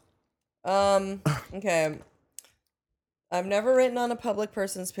pop? Okay. I've never written on a public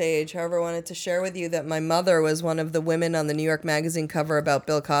person's page. However, I wanted to share with you that my mother was one of the women on the New York Magazine cover about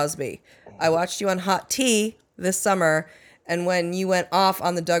Bill Cosby. I watched you on Hot Tea this summer, and when you went off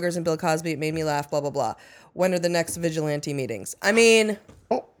on the Duggars and Bill Cosby, it made me laugh, blah, blah, blah. When are the next vigilante meetings? I mean,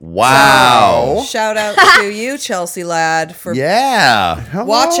 Wow. shout out to you, Chelsea Lad, for Yeah. Hello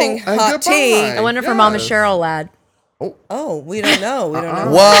Watching and Hot Tea. goodbye. I wonder for Mama Yes. Cheryl lad. Oh, we don't know. We don't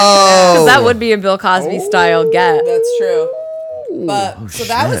know. Whoa. That would be a Bill Cosby style get. That's true. But so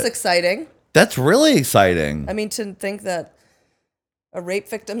that was shit. exciting. That's really exciting. I mean, to think that a rape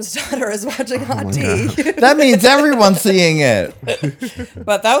victim's daughter is watching Hot Tea. That means everyone's seeing it.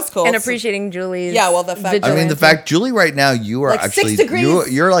 But that was cool. And appreciating Julie's. Yeah, well, the fact- I mean, the fact, Julie, right now, you are Like 6 actually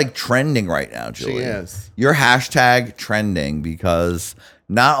degrees. you're like trending right now, Julie. is. You're hashtag trending because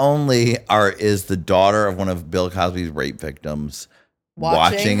not only is the daughter of one of Bill Cosby's rape victims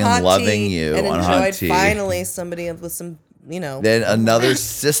watching Hot and loving Tea you and on enjoyed Hot Tea. finally somebody with some, Then another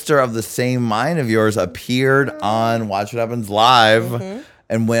sister of the same mind of yours appeared on Watch What Happens Live, Mm-hmm.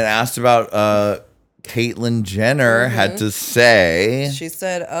 and when asked about Caitlyn Jenner, had to say, She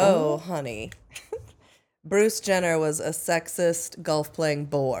said, "Oh, honey, Bruce Jenner was a sexist golf-playing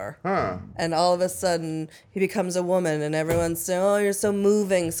bore." Huh. And all of a sudden, he becomes a woman, and everyone's saying, "Oh, you're so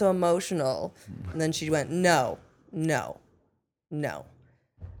moving, so emotional." And then she went, "No, no, no.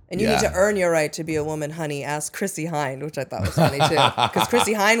 And you need Yeah. to earn your right to be a woman, honey." Ask Chrissy Hine, which I thought was funny too, because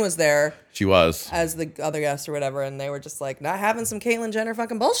Chrissy Hine was there she was. as the other guest or whatever, and they were just like not having some Caitlyn Jenner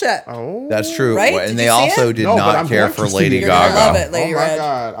fucking bullshit. Oh. That's true. Right? And Did they you see also it? did No, but not I'm care going for to see Lady it. You're gonna Gaga. love it, Lady Oh my Reg.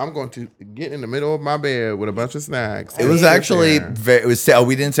 God. I'm going to get in the middle of my bed with a bunch of snacks. It was Sit actually there.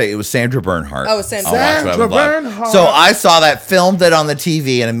 we didn't say it was Sandra Bernhardt. Oh, it was Sandra. on Watch What Sandra Happens Live. Bernhardt. So I saw that, filmed it on the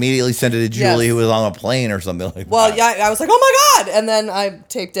TV, and immediately sent it to Julie, Yes. who was on a plane or something like Well, that. yeah, I was like, "Oh my God!" And then I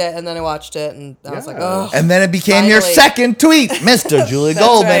taped it, and then I watched it, and I was like, Yeah. "Oh." And then it became your Finally. second tweet, Mr. Julie That's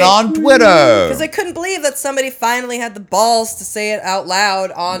Goldman right. on Twitter. Because I couldn't believe that somebody finally had the balls to say it out loud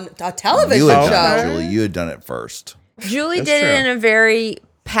on a television You had show. done it, Julie. You had done it first. Julie That's did it true. in a very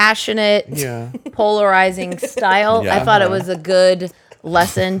passionate, Yeah. polarizing style. Yeah. I thought it was a good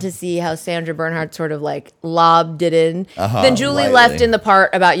lesson to see how Sandra Bernhardt sort of like lobbed it in. Then Julie lightly. left in the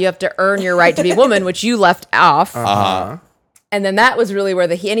part about you have to earn your right to be a woman, which you left off. Uh-huh. And then that was really where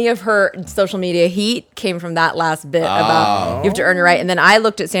any of her social media heat came from, that last bit about you have to earn your right. And then I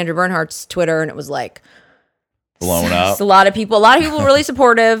looked at Sandra Bernhardt's Twitter and it was like, Blown up. a lot of people really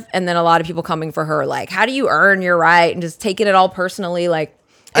supportive, and then a lot of people coming for her, like, how do you earn your right? And just taking it all personally, like,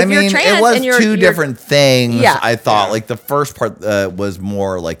 if I mean, you're trans it was and you're, two different things. Yeah. I thought like the first part was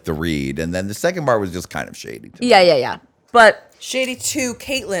more like the read, and then the second part was just kind of shady. To me. Yeah. But Shady to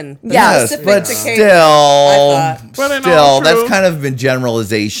Caitlyn. Yeah, Specific but to still, Caitlyn. I thought. But in still, all that's truth- kind of been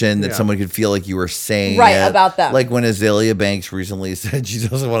generalization that Yeah. someone could feel like you were saying Right, it. about them. Like when Azalea Banks recently said she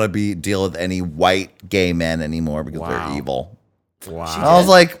doesn't want to deal with any white gay men anymore because Wow. they're evil. Wow. I was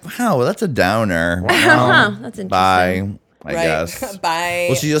like, wow, that's a downer. that's interesting. Bye. I Right. guess. By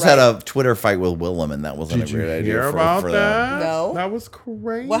Well, she just had a Twitter fight with Willem, and that wasn't Did a you great hear idea about for that? them. No. That was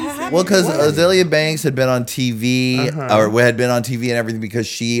crazy. What happened? Well, because What? Azalea Banks had been on TV, Uh-huh. or had been on TV and everything, because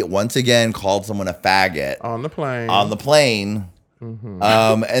she once again called someone a faggot On the plane. on the plane.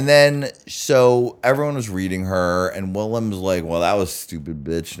 And then so everyone was reading her, and Willem was like, "Well, that was stupid,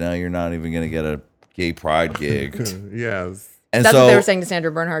 bitch. Now you're not even gonna get a gay pride gig." Yes. And That's so what they were saying to Sandra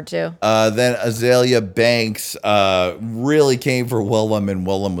Bernhard too. then Azalea Banks really came for Willem, and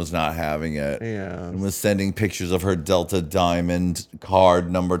Willem was not having it. Yeah. And was sending pictures of her Delta Diamond card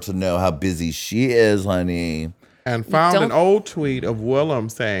number to know how busy she is, honey. And found an don't- old tweet of Willem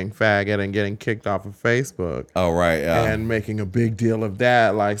saying faggot and getting kicked off of Facebook. Oh, right, yeah. And making a big deal of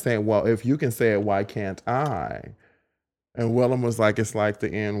that, like saying, well, if you can say it, why can't I? And Willem was like, it's like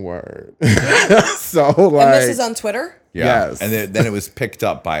the N word. So, like. And this is on Twitter? Yeah. Yes. And then it was picked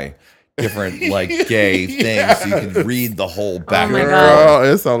up by different like gay things, so you could read the whole back. my and God. forth.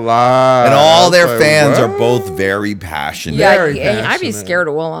 Girl, it's a lot. And all their It's like, fans are what? both very passionate. Yeah, Very I'd be passionate. scared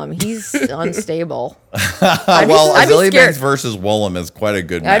of Willem. He's unstable. Well, I'd be Azalea scared- Banks versus Willem is quite a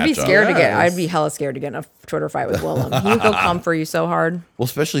good matchup. I'd be scared to get. Yes. I'd be hella scared to get in a Twitter fight with Willem. He'll come for you so hard. Well,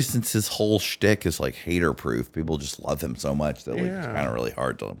 especially since his whole shtick is like hater proof. People just love him so much that like, it's Yeah. kind of really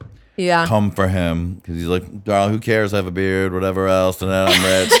hard to Yeah. come for him because he's like, darling, who cares? I have a beard, whatever else, and then I'm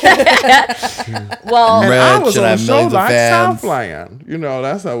rich. Well, And I Rich was and I on have a show millions of like fans. Southland. You know,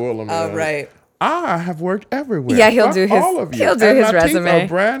 that's how Willem Oh, is. right. I have worked everywhere. Yeah, he'll Fuck do his- all of you. he'll do And his my teeth resume. are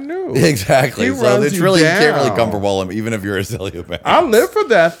brand new. Exactly. He So runs it's you really you can't really down. come for Willem, even if you're Azalea Banks. I live for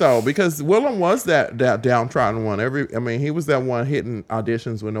that though, because Willem was that downtrodden one. He was that one hitting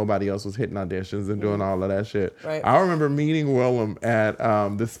auditions when nobody else was hitting auditions and doing all of that shit. Right. I remember meeting Willem at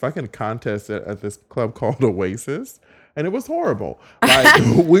this fucking contest at this club called Oasis. And it was horrible. Like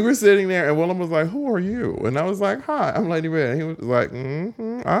we were sitting there, and Willem was like, "Who are you?" And I was like, "Hi, I'm Lady Red." And he was like,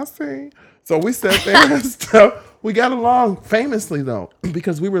 "I see." So we sat there and stuff. We got along famously though,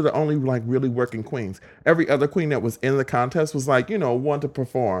 because we were the only like really working queens. Every other queen that was in the contest was like, one to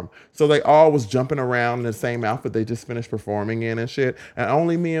perform. So they all was jumping around in the same outfit they just finished performing in and shit. And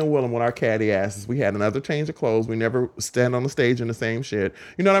only me and Willem with our catty asses. We had another change of clothes. We never stand on the stage in the same shit.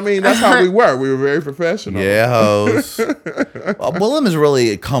 You know what I mean? That's how we were. We were very professional. Yeah, hoes. Well, Willem has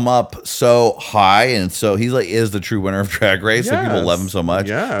really come up so high, and so he's like is the true winner of Drag Race, and people Yes. love him so much.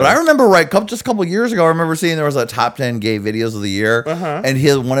 Yes. But I remember just a couple years ago, I remember seeing there was a top 10 gay videos of the year,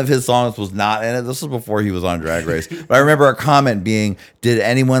 and one of his songs was not in it. This was before he was on Drag Race. But I remember a comment being, "Did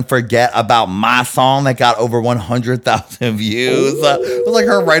anyone forget about my song that got over 100,000 views?" It was like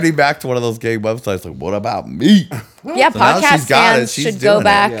her writing back to one of those gay websites, like, "What about me?" yeah, So now podcast she's got it. fans She's should doing go it.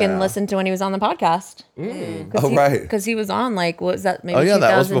 back Yeah. and listen to when he was on the podcast. Oh, right. Because he was on like what was that? Maybe Oh yeah,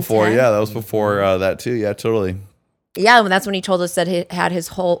 that was 2010? before. Yeah, that was before that too. Yeah, totally. Yeah, and that's when he told us that he had his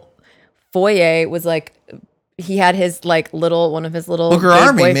whole foyer was like he had his like one of his little Booker gay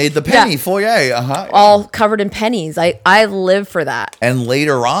Army boy- made the Yeah, penny foyer. all covered in pennies. I live for that. And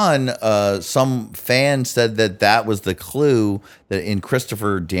later on, some fan said that was the clue that in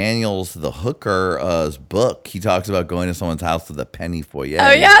Christopher Daniels, the hooker's book, he talks about going to someone's house with a penny foyer.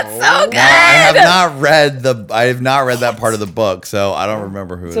 Oh yeah, it's so good. Now, I have not read that part of the book, so I don't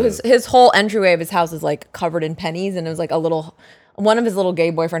remember who So it is. his whole entryway of his house is like covered in pennies, and it was like one of his little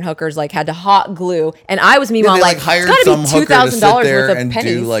gay boyfriend hookers like had to hot glue, and I was meanwhile They like hired it's some gotta be hooker to sit $2,000 there worth of and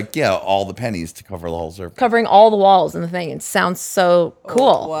pennies do all the pennies to cover the whole surface. covering all the walls and the thing. It sounds so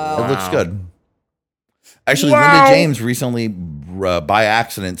cool. Wow. It looks good. Actually, Wow. Linda James recently, by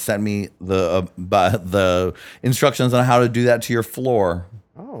accident, sent me the instructions on how to do that to your floor.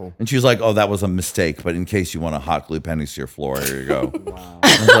 Oh. And she was like, "Oh, that was a mistake, but in case you want to hot glue pennies to your floor, here you go."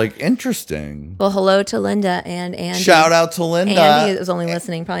 I was like, "Interesting." Well, hello to Linda and Andy. Shout out to Linda. Andy was only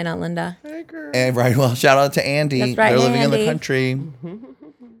listening, probably not Linda. And well, shout out to Andy. That's right, They're living in the Andy. country.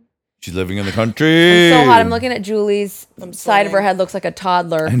 She's living in the country. So hot. I'm looking at Julie's side of her sweating. head looks like a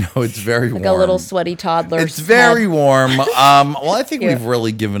toddler. I know it's very Like warm. a little sweaty toddler. It's very warm. Well, I think Cute. we've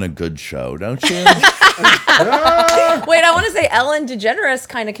really given a good show, don't you? Wait, I want to say Ellen DeGeneres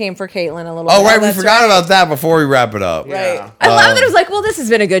kind of came for Caitlyn a little Oh, bit. right. We forgot about that before we wrap it up. Right. I love that it was like, well, this has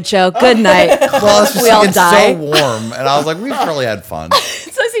been a good show. Good night. Well, it's just we all it's die. so warm. And I was like, we've really had fun.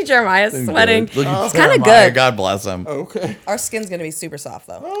 So I see Jeremiah sweating. Look at It's kind of Jeremiah. good. God bless him. Okay. Our skin's going to be super soft,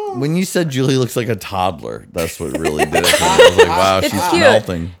 though. When you said Julie looks like a toddler, that's what really did it for me. I was like, wow, It's she's cute.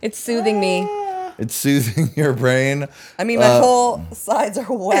 melting. It's soothing me. It's soothing your brain. I mean, my whole sides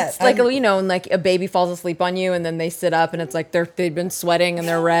are wet. It's like, when like a baby falls asleep on you and then they sit up and it's like they've been sweating and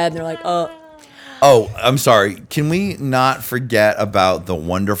they're red and they're like, oh. Oh, I'm sorry. Can we not forget about the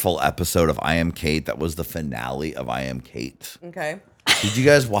wonderful episode of I Am Kate that was the finale of I Am Kate? Okay. Did you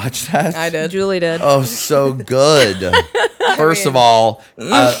guys watch that? I did. Julie did. Oh, so good. First of all,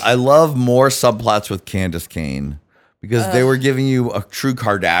 I love more subplots with Candace Kane because they were giving you a true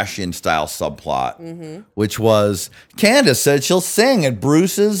Kardashian style subplot, which was Candace said she'll sing at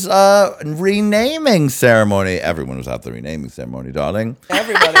Bruce's renaming ceremony. Everyone was at the renaming ceremony, darling.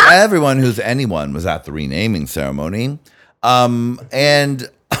 Everybody. Anyone was at the renaming ceremony. And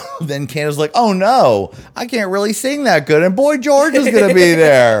then Candace was like, oh no, I can't really sing that good. And Boy George is going to be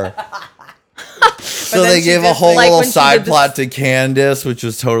there. So then they she gave a did whole sing- Like little when she side did the- plot to Candace, which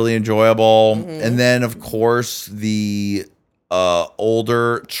was totally enjoyable. And then, of course, the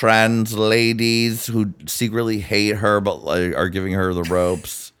older trans ladies who secretly hate her but like, are giving her the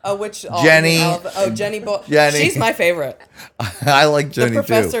ropes. Oh, which Jenny. Jenny. Jenny. She's my favorite. I like Jenny too.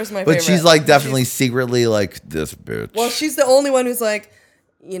 professor's my but she's favorite. like definitely secretly like this bitch. Well, she's the only one who's like,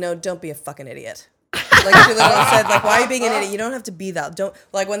 don't be a fucking idiot. Like she literally said, like, why are you being an idiot? You don't have to be that. Don't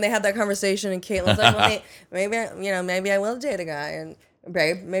like when they had that conversation and Caitlin's like, well, maybe I will date a guy and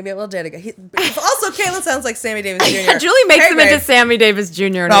babe, maybe I will date a guy. Also, Caitlyn sounds like Sammy Davis Jr. Julie makes Hey, him into babe. Sammy Davis Jr.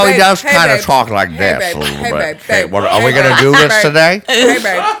 No, he Babe, does hey, kind of babe. talk like Hey, this babe. a little Hey, bit. babe. Okay, Babe. what, are we Hey, gonna babe. do Hey, this babe. today? Hey,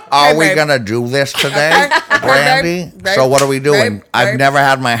 babe. Are Hey, we babe. gonna do this today, Okay. Brandy? Babe. So what are we doing? Babe. I've Babe. never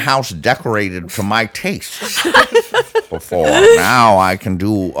had my house decorated to my taste before. Now I can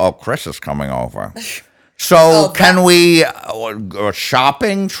do. Oh, Chris is coming over. So can we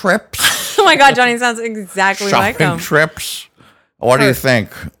shopping trips? Oh my God, Johnny sounds exactly like Shopping him. trips. What do you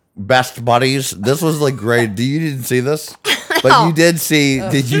think? Best buddies. This was like great. You didn't see this, but you did see.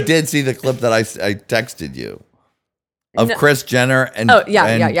 You did see the clip that I texted you of No. Kris Jenner and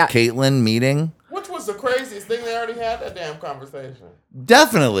yeah. Caitlyn meeting. Which was the craziest thing? They already had that damn conversation.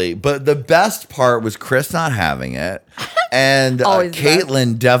 Definitely, but the best part was Kris not having it, and Always the best.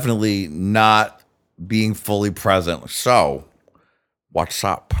 Caitlyn definitely not being fully present. So, what's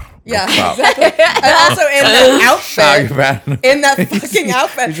up? Yeah, What's up? exactly. And also in that Sorry, outfit, man. in that fucking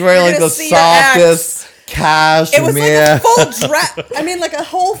outfit, He's wearing you're like gonna the see your ex. softest cashmere. It was like a full dress. I mean, like a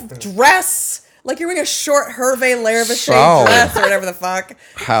whole dress. Like you're wearing a short Hervé Lervache So- dress or whatever the fuck.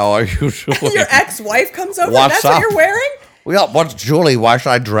 How are you doing? Your ex-wife comes over. What's That's up? what you're wearing? Well, what's Julie? Why should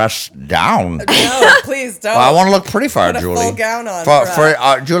I dress down? No, please don't. I want to look pretty for Put a Julie. full gown on For,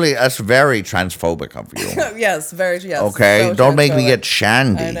 for Julie, that's very transphobic of you. Yes, very yes. Okay, so don't make me transphobic. get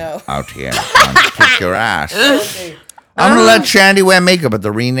Shandy I know. out here and kick your ass. I'm gonna let Shandy wear makeup at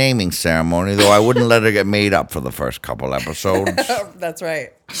the renaming ceremony, though I wouldn't let her get made up for the first couple episodes. That's right.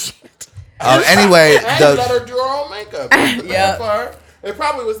 And Anyway, you let her do her own makeup. That's the Yeah. bad part. It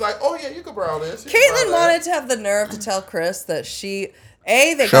probably was like, oh yeah, you could borrow this. You can Caitlyn borrow that. wanted to have the nerve to tell Chris that they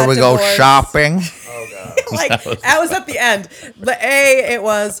shall got we go divorced. shopping? Oh god. Like that was at the end. It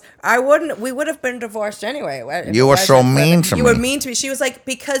was we would have been divorced anyway. You were so mean to You me. were mean to me. She was like,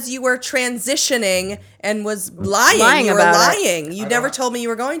 because you were transitioning and was lying. Lying You were about it. lying. You never told me you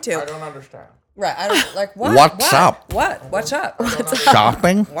were going to. I don't understand. Right. I don't like what? What's What? up? What? What's up?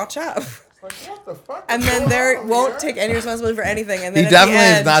 Shopping? Watch out. Like, what the fuck? And is then going there on won't here? take any responsibility for anything. And then He at the definitely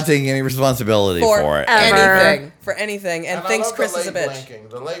is end, not taking any responsibility for it. Ever. anything. For anything. And I thinks love Chris the is a late bitch. blinking.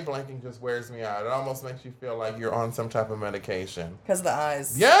 The late blinking just wears me out. It almost makes you feel like you're on some type of medication. Because the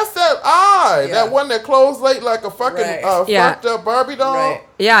eyes. Yes, that eye. Yeah. That one that closed late like a fucking Right. Yeah. fucked up Barbie doll. Right.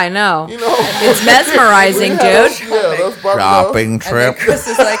 Yeah, I know. You know, It's mesmerizing, We had dude. Yeah, those Barbie Shopping dolls. And then trip. Chris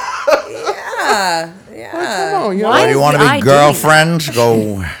is like, yeah. Come on, you Why Why do you is want to the be eye doing girlfriends?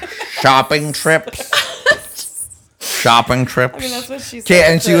 Go shopping trips? Shopping trips? I mean, that's what she said.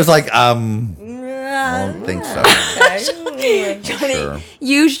 Okay, and she to- was like, I don't think so. Okay. Sure.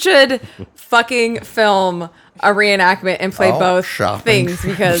 You should fucking film a reenactment and play Oh, both shopping things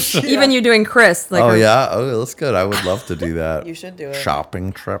because even you doing Chris, like, Oh yeah, oh that's good. I would love to do that. You should do it.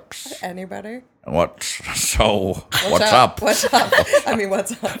 Shopping trips. Anybody? What? So what's up? What's up? I mean,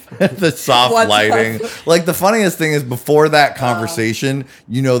 what's up? The soft What's lighting. up? Like the funniest thing is before that conversation,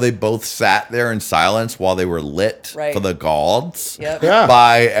 they both sat there in silence while they were lit Right. for the gods. Yep. Yeah.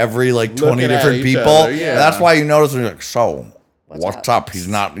 By every like 20 Looking at different each people. other, yeah. That's why you notice they're like, so what's up? up? He's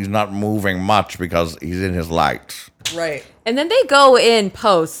not moving much because he's in his light. Right. and then they go in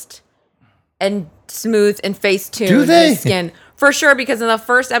post and smooth and face tune Do they? his skin. For sure, because in the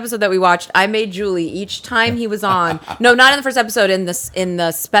first episode that we watched, I made Julie each time he was on. No, not in the first episode. In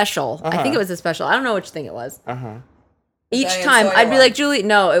the special, I think it was the special. I don't know which thing it was. Each Diane time, Sawyer I'd be one. like, Julie,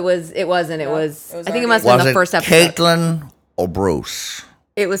 no, it wasn't. It was. it I was think it already- must have Was been it the first episode. Caitlyn or Bruce?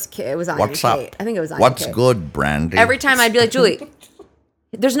 It was Anya What's Kate. up? I think it was Anya What's Kate. good, Brandy? Every time I'd be like, Julie,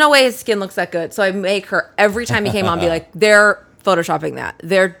 there's no way his skin looks that good. So I make her every time he came on be like, they're photoshopping that,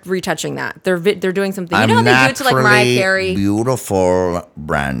 they're retouching that, they're doing something. You know how they do it to like Mariah Carey. Beautiful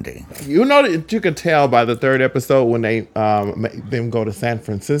Brandy. You know that you could tell by the third episode when they made them go to San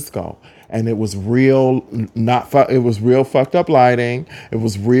Francisco, and it was real it was real fucked up lighting. It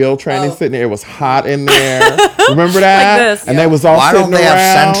was real tranny sitting there. It was hot in there. Remember that? Like this. And they was all Why sitting don't they around.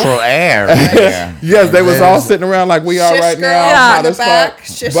 have central air? There? Yes, they was all sitting around like we are Shish right girl now. in hot the as back. fuck.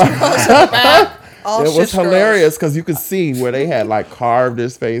 Shish girls in the back. All It was shish girls. hilarious because you could see where they had like carved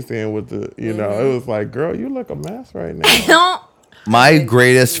his face in with the, you know, it was like, girl, you look a mess right now. No. My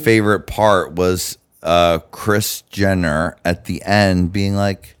greatest favorite part was Kris Jenner at the end being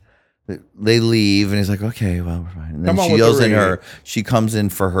like, they leave and he's like, okay, well, we're fine. And then Come on she with goes the in read. she comes in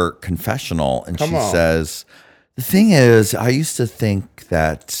for her confessional and Come she on. says, the thing is, I used to think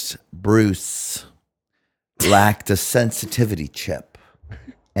that Bruce lacked a sensitivity chip.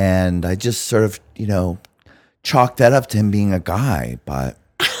 And I just sort of, you know, chalked that up to him being a guy. But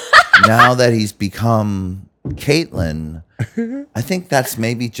now that he's become Caitlyn, I think that's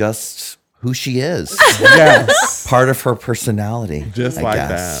maybe just who she is. Yes, Part of her personality. just I like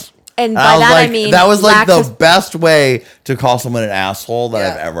guess. that. And by I was that like, I mean that was like lack the best way to call someone an asshole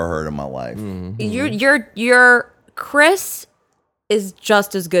that I've Yeah. ever heard in my life. your Chris is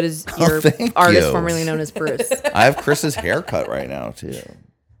just as good as your thank artist you. formerly known as Bruce. I have Chris's haircut right now too.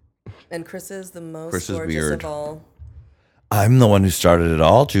 And Chris is the most Chris is gorgeous weird. of all. I'm the one who started it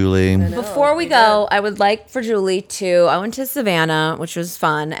all, Julie. Before we go, I would like for Julie to. I went to Savannah, which was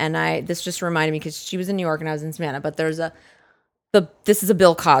fun, and this just reminded me because she was in New York and I was in Savannah. But this is a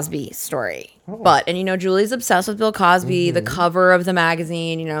Bill Cosby story. And you know, Julie's obsessed with Bill Cosby. The cover of the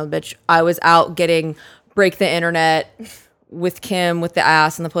magazine, you know, bitch. I was out getting Break the Internet with Kim with the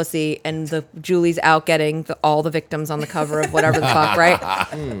ass and the pussy, and Julie's out getting all the victims on the cover of whatever the fuck,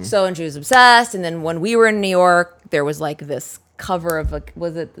 right? So, and she was obsessed. And then when we were in New York, there was like this cover of like,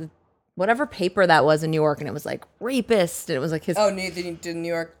 was it whatever paper that was in New York, and it was like rapist, and it was like his Oh, the New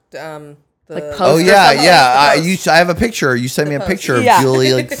York. like poster. Oh yeah, cover. yeah. I have a picture. You sent me a picture of Yeah.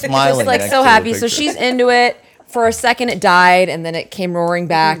 Julie like smiling. Just like next so to the happy. So picture. she's into it. For a second, it died, and then it came roaring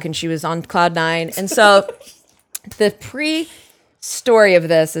back, and she was on cloud nine. And so, the pre-story of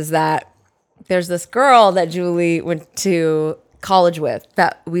this is that there's this girl that Julie went to college with.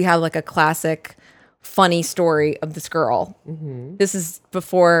 That we have like a classic, funny story of this girl. This is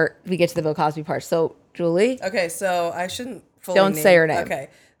before we get to the Bill Cosby part. So, Julie, Okay, so I shouldn't fully Don't say her name. Okay,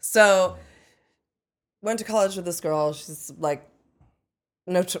 so went to college with this girl. She's like,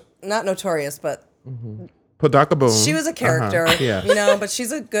 not notorious, but Padaka Boom. she was a character, Yeah. you know. But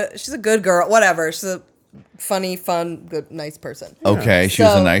she's a good girl. Whatever. She's a funny, fun, good, nice person. Okay, she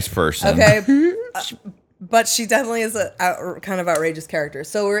was a So- nice person. Okay. But she definitely is a kind of outrageous character.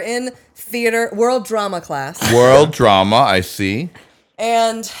 So we're in theater, world drama class. World drama, I see.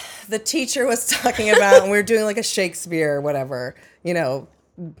 And the teacher was talking about, and we were doing like a Shakespeare, whatever, you know,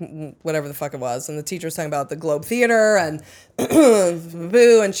 whatever the fuck it was. And the teacher was talking about the Globe Theater and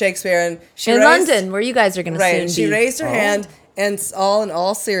Boo and Shakespeare. And she in raised, London, where you guys are going to right? soon And she be. raised her hand and in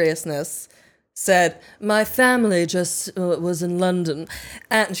all seriousness said, "My family just was in London,"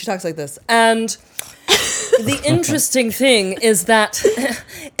 and she talks like this. And the interesting thing is that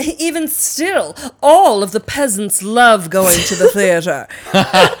even still, all of the peasants love going to the theater.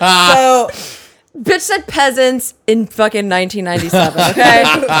 So, Bitch said peasants in fucking 1997.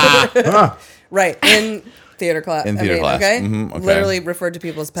 Okay. right, in theater class. In theater class. Okay? Mhm, okay. Literally referred to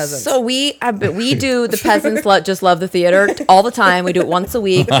people as peasants. So we do the peasants just love the theater all the time. We do it once a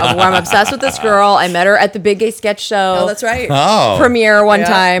week. I'm obsessed with this girl. I met her at the Big Gay Sketch Show. oh, that's right. Oh, Premiere one Yeah.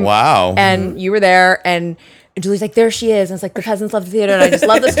 time. wow. And you were there, and Julie's like, there she is. And it's like, the peasants love the theater, and I just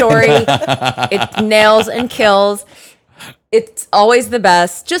love the story. It nails and kills. It's always the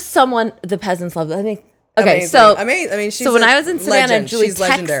best. Just someone the peasants love. I think. Okay, Amazing. so I mean, she's so when a I was in Savannah, legend. Julie She's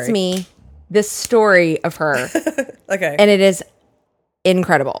texts legendary. me this story of her, Okay. and it is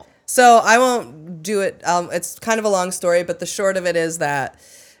incredible. So I won't do it. It's kind of a long story, but the short of it is that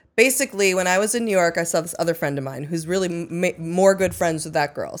basically when I was in New York, I saw this other friend of mine who's really more good friends with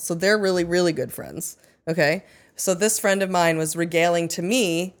that girl. So they're really, really good friends. Okay. So this friend of mine was regaling to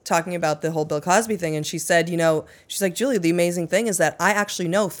me, talking about the whole Bill Cosby thing. And she said, you know, she's like, Julie, the amazing thing is that I actually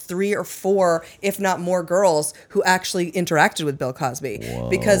know 3 or 4, if not more girls who actually interacted with Bill Cosby.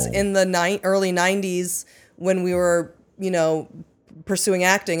 Because in the early 90s, when we were, you know, pursuing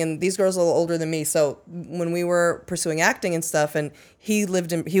acting, and these girls are a little older than me. So when we were pursuing acting and stuff, and he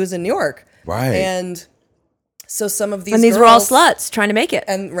was in New York. Right. And so some of these And these were all girls- sluts trying to make it,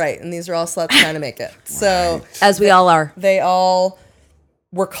 and these are all sluts trying to make it. So as we all are. they all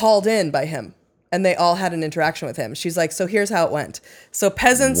were called in by him. And they all had an interaction with him. She's like, so here's how it went. So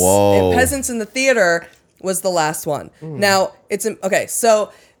Peasants in the Theater was the last one. Now, it's okay,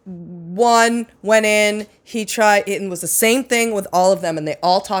 so one went in, he tried, it was the same thing with all of them, and they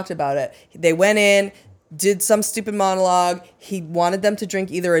all talked about it. They went in, did some stupid monologue. He wanted them to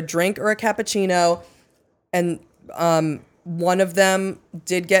drink either a drink or a cappuccino, and one of them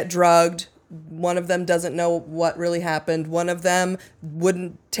did get drugged. One of them doesn't know what really happened. One of them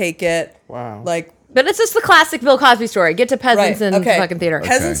wouldn't take it. Wow. Like, But it's just the classic Bill Cosby story. Get to Peasants in the fucking theater.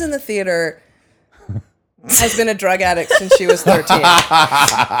 Peasants in the Theater has been a drug addict since she was 13.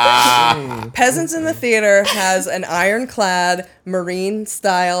 Peasants in the Theater has an ironclad Marine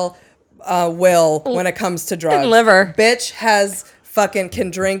style will when it comes to drugs. liver. Bitch has fucking can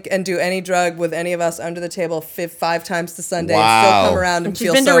drink and do any drug with any of us under the table 5 times to Sunday and still come around and She's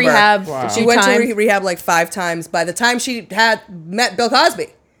feel been sober. to rehab. She went to rehab like 5 times by the time she had met Bill Cosby.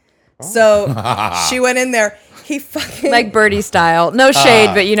 So she went in there. He fucking Like Birdie style. No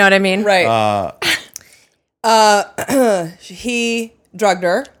shade, but you know what I mean? right. He drugged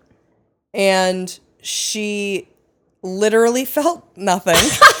her, and she literally felt nothing.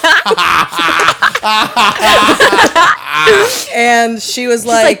 And she was She's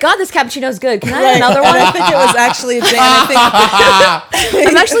like, like, God, this cappuccino's good. Can I have another and one? I think it was actually a jam. I think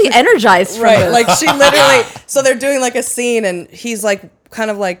I'm actually energized from right, this. like she literally. So they're doing like a scene, and he's like, kind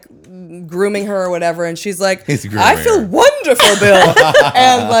of like grooming her or whatever, and she's like, He's grooming I feel her. wonderful, Bill.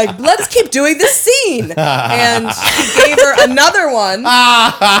 And like, let's keep doing this scene. And he gave her another one,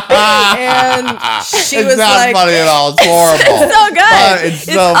 and she It's was not like, funny at all. It's horrible. so good. It's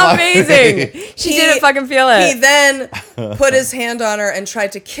It's, so funny. amazing. She didn't fucking feel it. He then put his hand on her and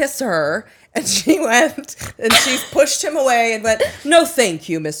tried to kiss her. And she went, and she pushed him away and went, no, thank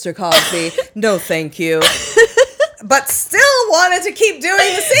you, Mr. Cosby. No, thank you. But still wanted to keep doing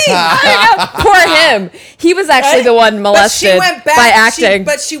the scene. I know. Poor him. He was actually the one molested by acting.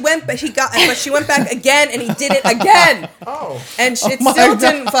 But she went back again, and he did it again. And it still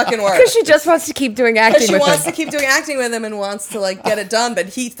didn't fucking work. Because she just wants to keep doing acting She with wants him. to keep doing acting with him and wants to like get it done, but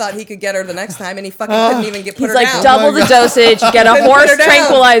he thought he could get her the next time, and he fucking couldn't even put He's her like, down. double the dosage, get a Couldn't horse put her down.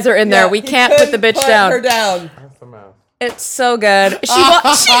 tranquilizer in there. Yeah, We he can't put the couldn't bitch put down. her down. It's so good. She look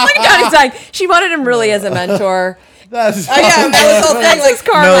at Johnny's like, she wanted him really as a mentor. That's Oh yeah, and that was the whole thing. Like,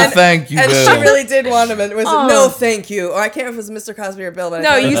 No, thank you, And Bill. she really did want him. And it was no, thank you. Or I can't remember if it was Mr. Cosby or Bill. But I No,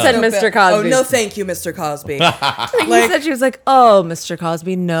 thought it you was said so Mr. Bill. Cosby. Oh no, thank you, Mr. Cosby. He said, she was like, oh, Mr.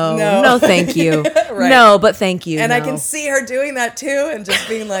 Cosby, no, thank you. Right. No, but thank you. And no. I can see her doing that too, and just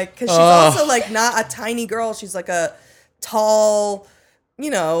being like, because she's also like not a tiny girl. She's like a tall,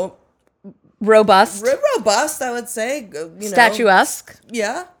 Robust, robust, I would say. statuesque.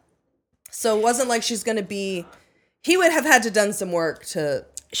 Yeah. So it wasn't like she's going to be. He would have had to done some work to.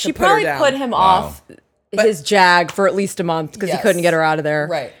 She put her probably down. put him off his jag for at least a month because he Yes. couldn't get her out of there.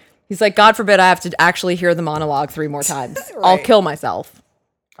 Right. He's like, God forbid I have to actually hear the monologue 3 more times. I'll Right. kill myself.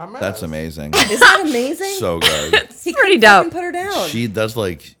 That's amazing. Is that amazing? So good. He pretty couldn't fucking dope. Put her down. She does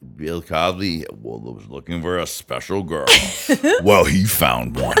like Bill Cosby was looking for a special girl. Well, he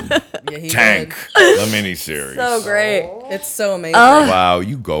found one. Yeah, he Tank, did. the miniseries. So great. It's so amazing. Wow,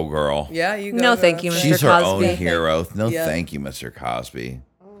 you go, girl. Yeah, you go. No, thank you, Mr. She's her Cosby. own hero. No, Yeah. thank you, Mr. Cosby.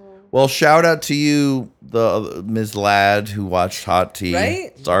 Well, shout out to you, the Ms. Ladd who watched Hot Tea.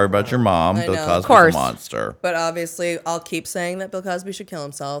 Right? Sorry about your mom. I Bill know. Cosby's Of course. a monster. But obviously, I'll keep saying that Bill Cosby should kill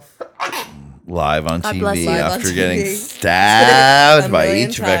himself. Live on God bless TV you. Live on after getting TV. stabbed A by million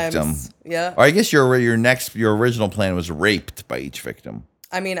each times. victim. Yeah. Or I guess your original plan was raped by each victim.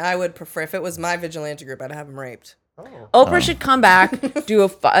 I mean, I would prefer if it was my vigilante group, I'd have him raped. Oprah should come back, do a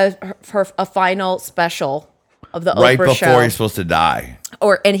final special of the Right Oprah before show. he's supposed to die.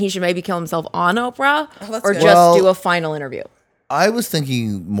 And he should maybe kill himself on Oprah that's or good. just Well- do a final interview. I was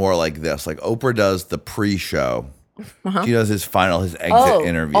thinking more like this. Like Oprah does the pre-show. She does his exit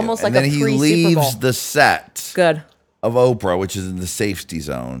interview. almost and like then a he pre-Super leaves Bowl. the set Good. of Oprah, which is in the safety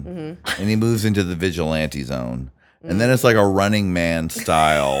zone, and he moves into the vigilante zone. And then it's like a Running Man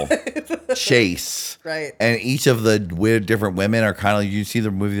style chase. Right. And each of the weird different women are kind of like, you see the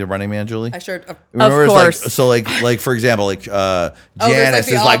movie The Running Man, Julie? I sure. Remember, it's course. Like, so like for example, like there's, Janice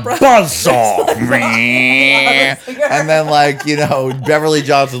the is like opera. buzzsaw, and then like Beverly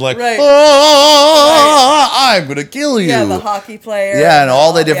Johnson's like, Right. oh, I'm gonna kill you. Yeah, the hockey player. Yeah, and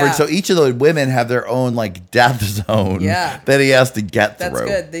all the different. Yeah. So each of the women have their own like death zone. Yeah. that he has to get That's through.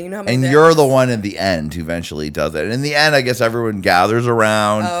 good. You know how many and deaths? you're the one in the end who eventually does it. And in the end, I guess everyone gathers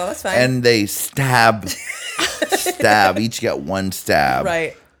around. Oh, that's fine. And they stab. Each get one stab.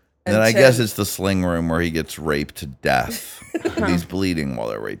 Right. And then I guess it's the sling room where he gets raped to death. And he's bleeding while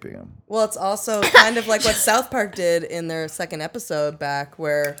they're raping him. Well, it's also kind of like what South Park did in their second episode back,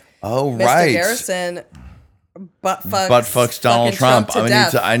 where Oh, Mr. right. Garrison butt fucks Donald fucking Trump. to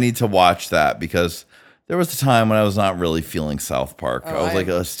death. I need to watch that because there was a time when I was not really feeling South Park. I was like,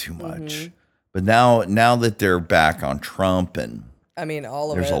 oh, it's too much. But now that they're back on Trump, and I mean,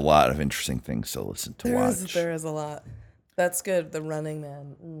 all of there's it. a lot of interesting things to listen to watch. There is a lot. That's good. The Running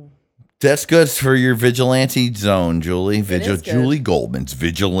Man. That's good for your vigilante zone, Julie. is good. Julie Goldman's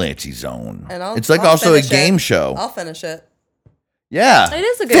vigilante zone. And I'll also a finish game it. show. I'll finish it. Yeah, It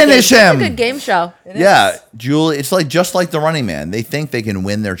is a good finish game. him. It's a good game show. It Yeah, is. Julie. It's like just like the Running Man. They think they can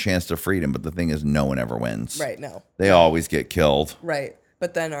win their chance to freedom, but the thing is, no one ever wins. Right. No. They always get killed. Right.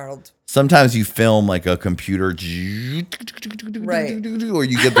 But then Arnold. Sometimes you film like a computer, Right. or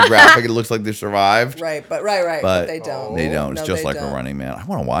you get the graphic. It looks like they survived. Right. But right. But they don't. They don't. It's No, just they like don't. a Running Man. I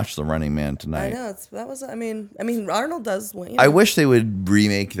want to watch the Running Man I tonight. know. That was. I mean, Arnold does. You know, I wish they would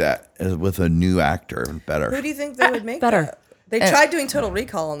remake that with a new actor better. Who do you think they would make Better. that? They tried doing Total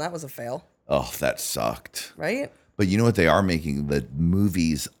Recall and that was a fail. Oh, that sucked. Right. But you know what? They are making the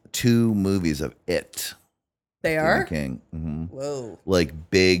movies, 2 movies of It. They Stephen are. King. Hmm. Whoa.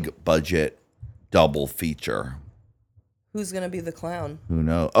 Like big budget double feature. Who's gonna be the clown? Who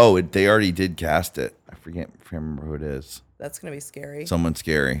knows? Oh, they already did cast it. I can't remember who it is. That's gonna be scary. Someone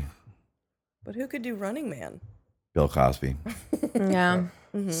scary. But who could do Running Man? Bill Cosby. Yeah.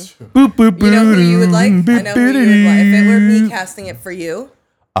 You know who you would like? I know who you would like. If it were me casting it for you,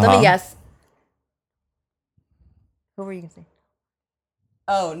 Let me guess. Who were you gonna say?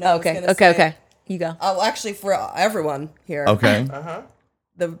 oh no. I was Okay. gonna Okay. say- Okay. You go. Oh, actually, for everyone here, Okay.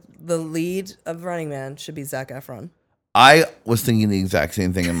 the lead of Running Man should be Zac Efron. I was thinking the exact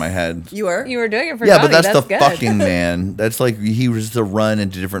same thing in my head. You were? You were doing it for Yeah, Johnny. but that's the good. fucking man. That's like he was to run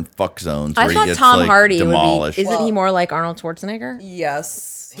into different fuck zones where I he thought gets Tom like Hardy demolished. would be. Isn't he Well- more like Arnold Schwarzenegger?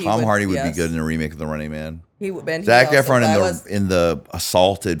 Yes. Tom Hardy would yes. be good in a remake of The Running Man. He would. and he Zac also- Efron I was- in the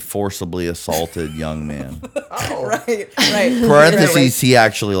forcibly assaulted young man. right. Parentheses, he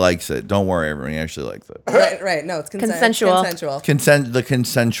actually likes it. Don't worry, everyone. He actually likes it. Right. No, it's Consensual. Consensual. The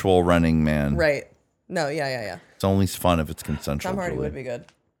consensual running man. Right. No. Yeah. It's only fun if it's consensual. Tom Hardy Julie. would be good.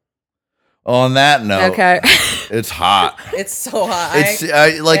 On that note, Okay. it's hot. It's so hot. It's I'm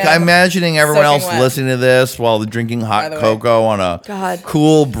am imagining everyone soaking else wet. listening to this while they're drinking By hot the way. cocoa on a God.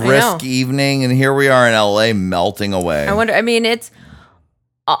 cool, know. brisk evening, and here we are in LA melting away. I wonder. I mean, it's.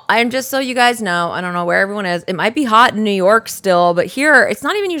 I'm just so you guys know. I don't know where everyone is. It might be hot in New York still, but here it's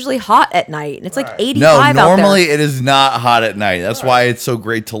not even usually hot at night. And it's like 85 no, out normally there. it is not hot at night. That's why it's so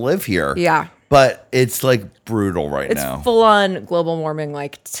great to live here. Yeah. But it's like brutal right It's now. full on global warming,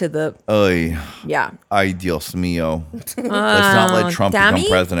 like to the Oy, yeah. ay Dios mío. Let's not let Trump Tammy?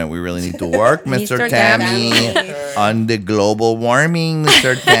 become president. We really need to work, Mr. Mr. Tammy, Tammy. on the global warming,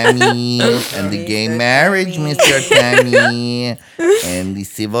 Mr. Tammy, and the gay Mr. marriage, Tammy. Mr. Tammy, and the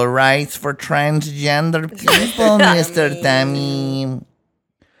civil rights for transgender people, Mr. Tammy.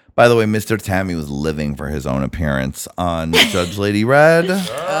 By the way, Mr. Tammy was living for his own appearance on Judge Lady Red.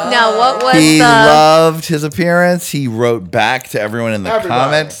 Now, what was He the? loved his appearance. He wrote back to everyone in the Everybody.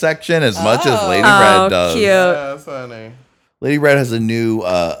 comment section as much as Lady Oh, Red does. cute. Yes, honey. Lady Red has a new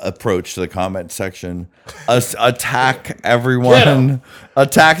approach to the comment section. Attack everyone.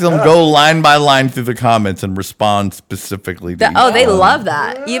 Attack them. Go line by line through the comments and respond specifically to each They one. love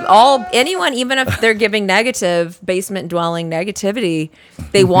that. Anyone, even if they're giving negative basement dwelling negativity,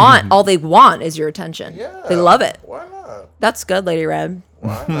 all they want is your attention. Yeah. They love it. Why not? That's good, Lady Red.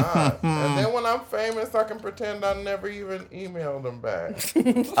 Why not? And then when I'm famous, I can pretend I never even emailed them back.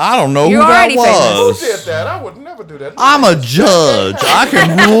 I don't know You're who that already famous. Who was. did that? I would never do that. I'm a judge. I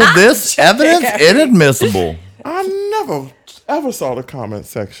can rule this evidence inadmissible. I never ever saw the comment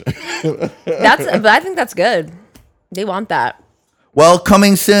section. But I think that's good. They want that. Well,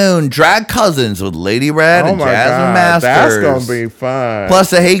 coming soon, Drag Cousins with Lady Red Oh and my Jasmine god, Masters. that's gonna be fun.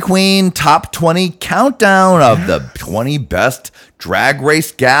 Plus a Hey Queen top 20 countdown of the 20 best drag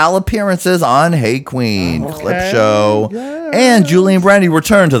race gal appearances on Hey Queen clip show. And Julie and Brandy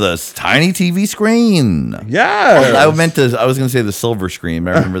return to the tiny TV screen. yes, I was going to say the silver screen,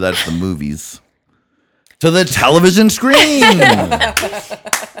 but I remember that's the movies. To the television screen.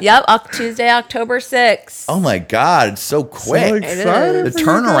 Yep, Tuesday, October 6th. Oh my God, it's so so quick. excited. The for you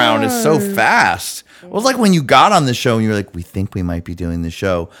turnaround is so guys. fast. It was like when you got on the show and you were like, we think we might be doing the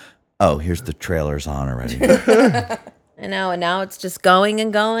show. Oh, here's the trailers on already. I know, and now it's just going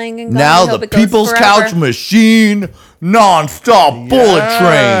and going and going. Now Hope the it goes People's forever. Couch Machine non-stop bullet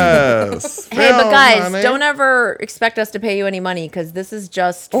train. Yes. Hey, but Film, guys, honey. don't ever expect us to pay you any money because this is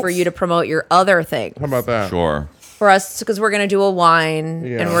just for you to promote your other thing. How about that? Sure. For us, because we're gonna do a wine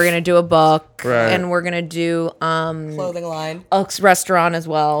Yeah. and we're gonna do a book Right. and we're gonna do Clothing line a restaurant as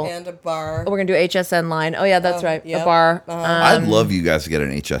well. and a bar. We're gonna do HSN line. Oh yeah, that's right. yep. A bar. I'd love you guys to get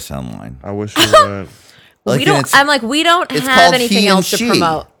an HSN line. I wish you would. Like, we and don't. it's- I'm like, we don't it's have called anything He and else to She.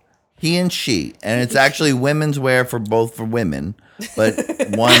 promote. He and she, and it's actually women's wear for women, but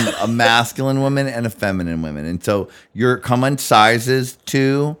a masculine woman and a feminine woman, and so you're come in sizes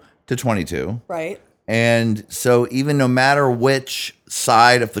 2 to 22, Right. and so even no matter which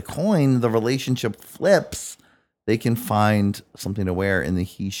side of the coin the relationship flips, they can find something to wear in the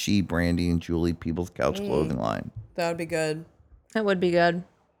He, She, Brandy, and Julie People's Couch clothing line. That would be good. That would be good.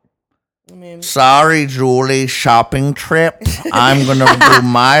 I mean, Sorry, Julie, shopping trip. I'm going to do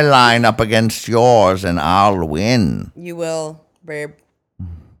my line up against yours and I'll win. you will, babe.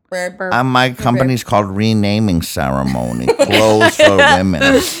 Babe. My company's called Renaming Ceremony. Clothes for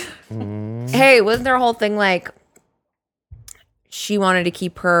women. Hey, wasn't there a whole thing like she wanted to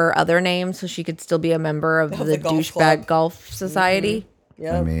keep her other name so she could still be a member of the golf douchebag club. golf society?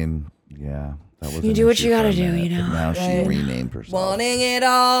 Yep. I mean, yeah. That was You an do what issue you gotta for a do, minute, you know. but now she renamed herself. Wanting it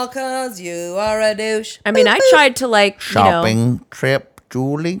all cause you are a douche. I mean, I tried to like, Shopping trip,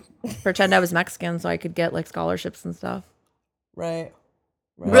 Julie. pretend I was Mexican so I could get like scholarships and stuff. Right.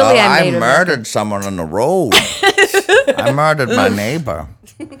 Really, Well, I'm I Native murdered someone on the road. I murdered my neighbor.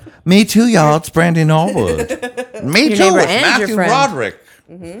 Me too, y'all. It's Brandy Norwood. Me Your too. neighbor It's and your Matthew friend. Roderick.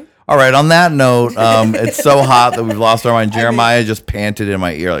 All right. On that note, it's so hot that we've lost our mind. Jeremiah just panted in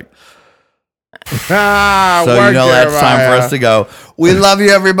my ear like. Ah, So work, you know that's time for Jeremiah. us to go. We love you,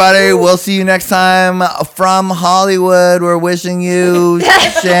 everybody. We'll see you next time from Hollywood. We're wishing you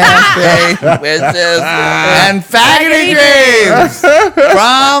champagne wishes and faggoty dreams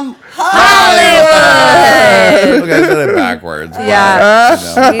from Hollywood. Okay, I said it backwards. but, Yeah.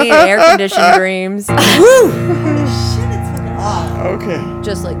 you know. We need air conditioned dreams. Okay.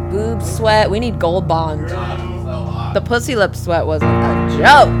 Just like boob sweat. We need Gold Bond. The pussy lip sweat wasn't a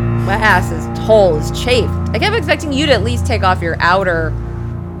joke. My ass is whole, is chafed. I kept expecting you to at least take off your outer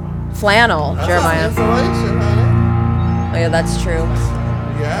flannel, Jeremiah. Insulation, honey. Oh yeah, that's true.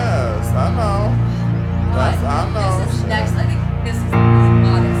 Yes, I know. I know. Next, I think this is the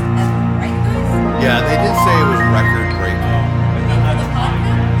hottest ever, right, guys? Yeah, they did say it was record breaking. The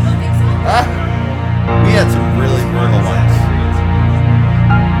podcast? You don't think so? We had some really brutal ones.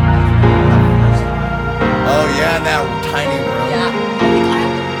 Oh yeah, in that tiny room. Yeah. I think I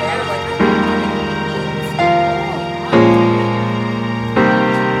have to wear like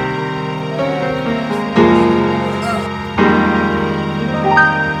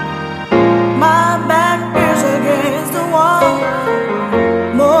My back is against the wall.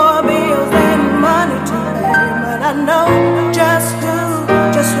 More bills than money to pay, but I know just who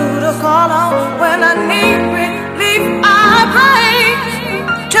to call on when I need relief. I pray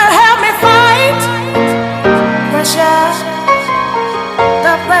to help me fight pressure,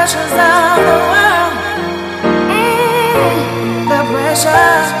 the pressures of the world. The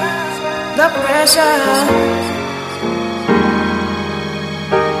pressure, the pressure.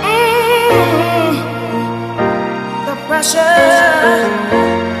 The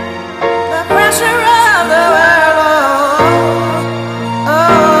pressure of the world.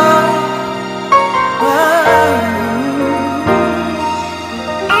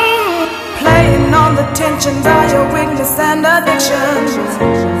 Playing on the tensions of your weakness and addictions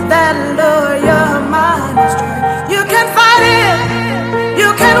that lure your mind astray. You can fight it, you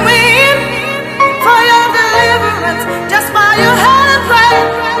can win for your deliverance. Just bow your head and pray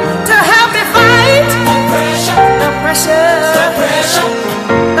to help me fight the pressure.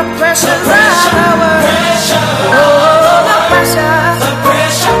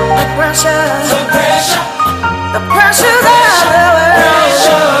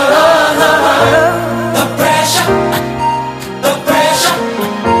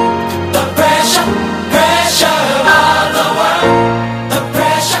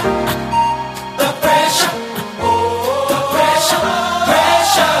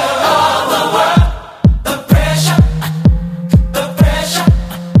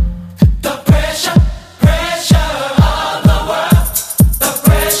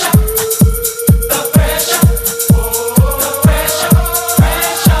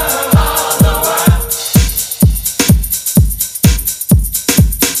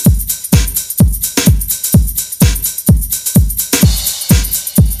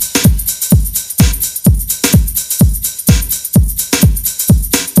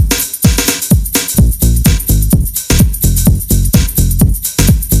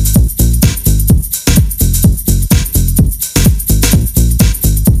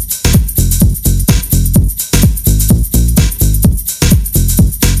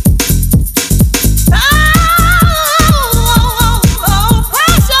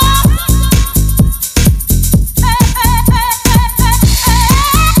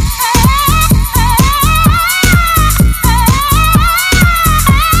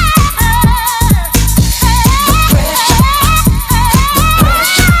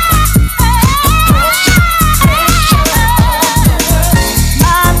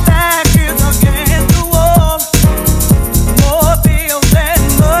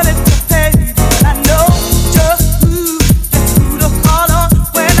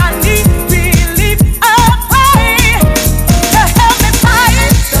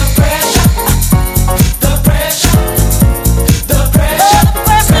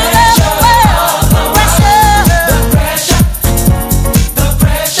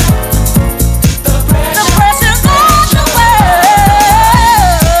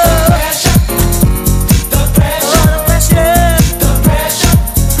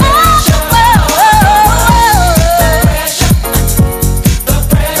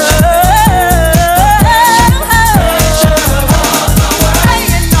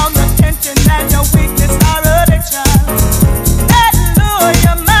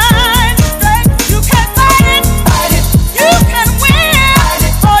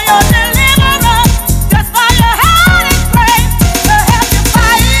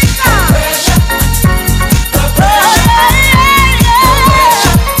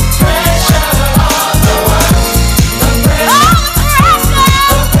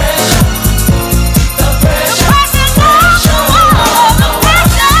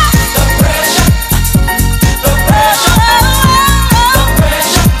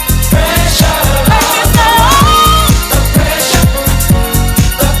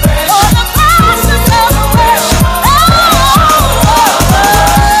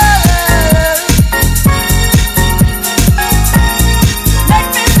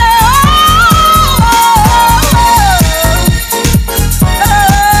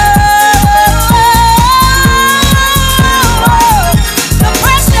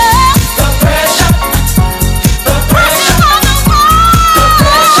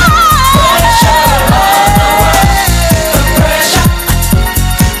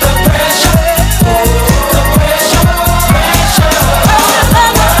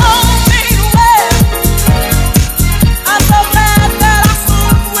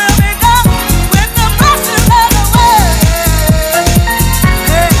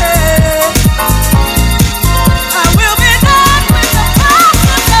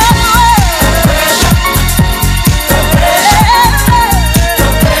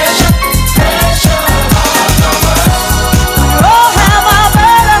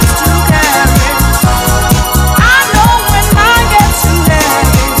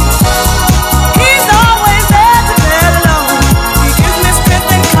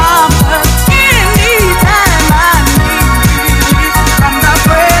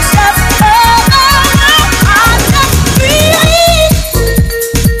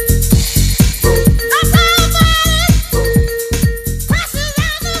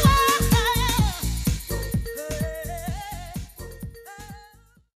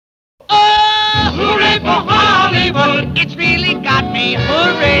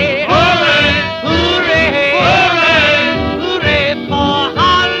 misery.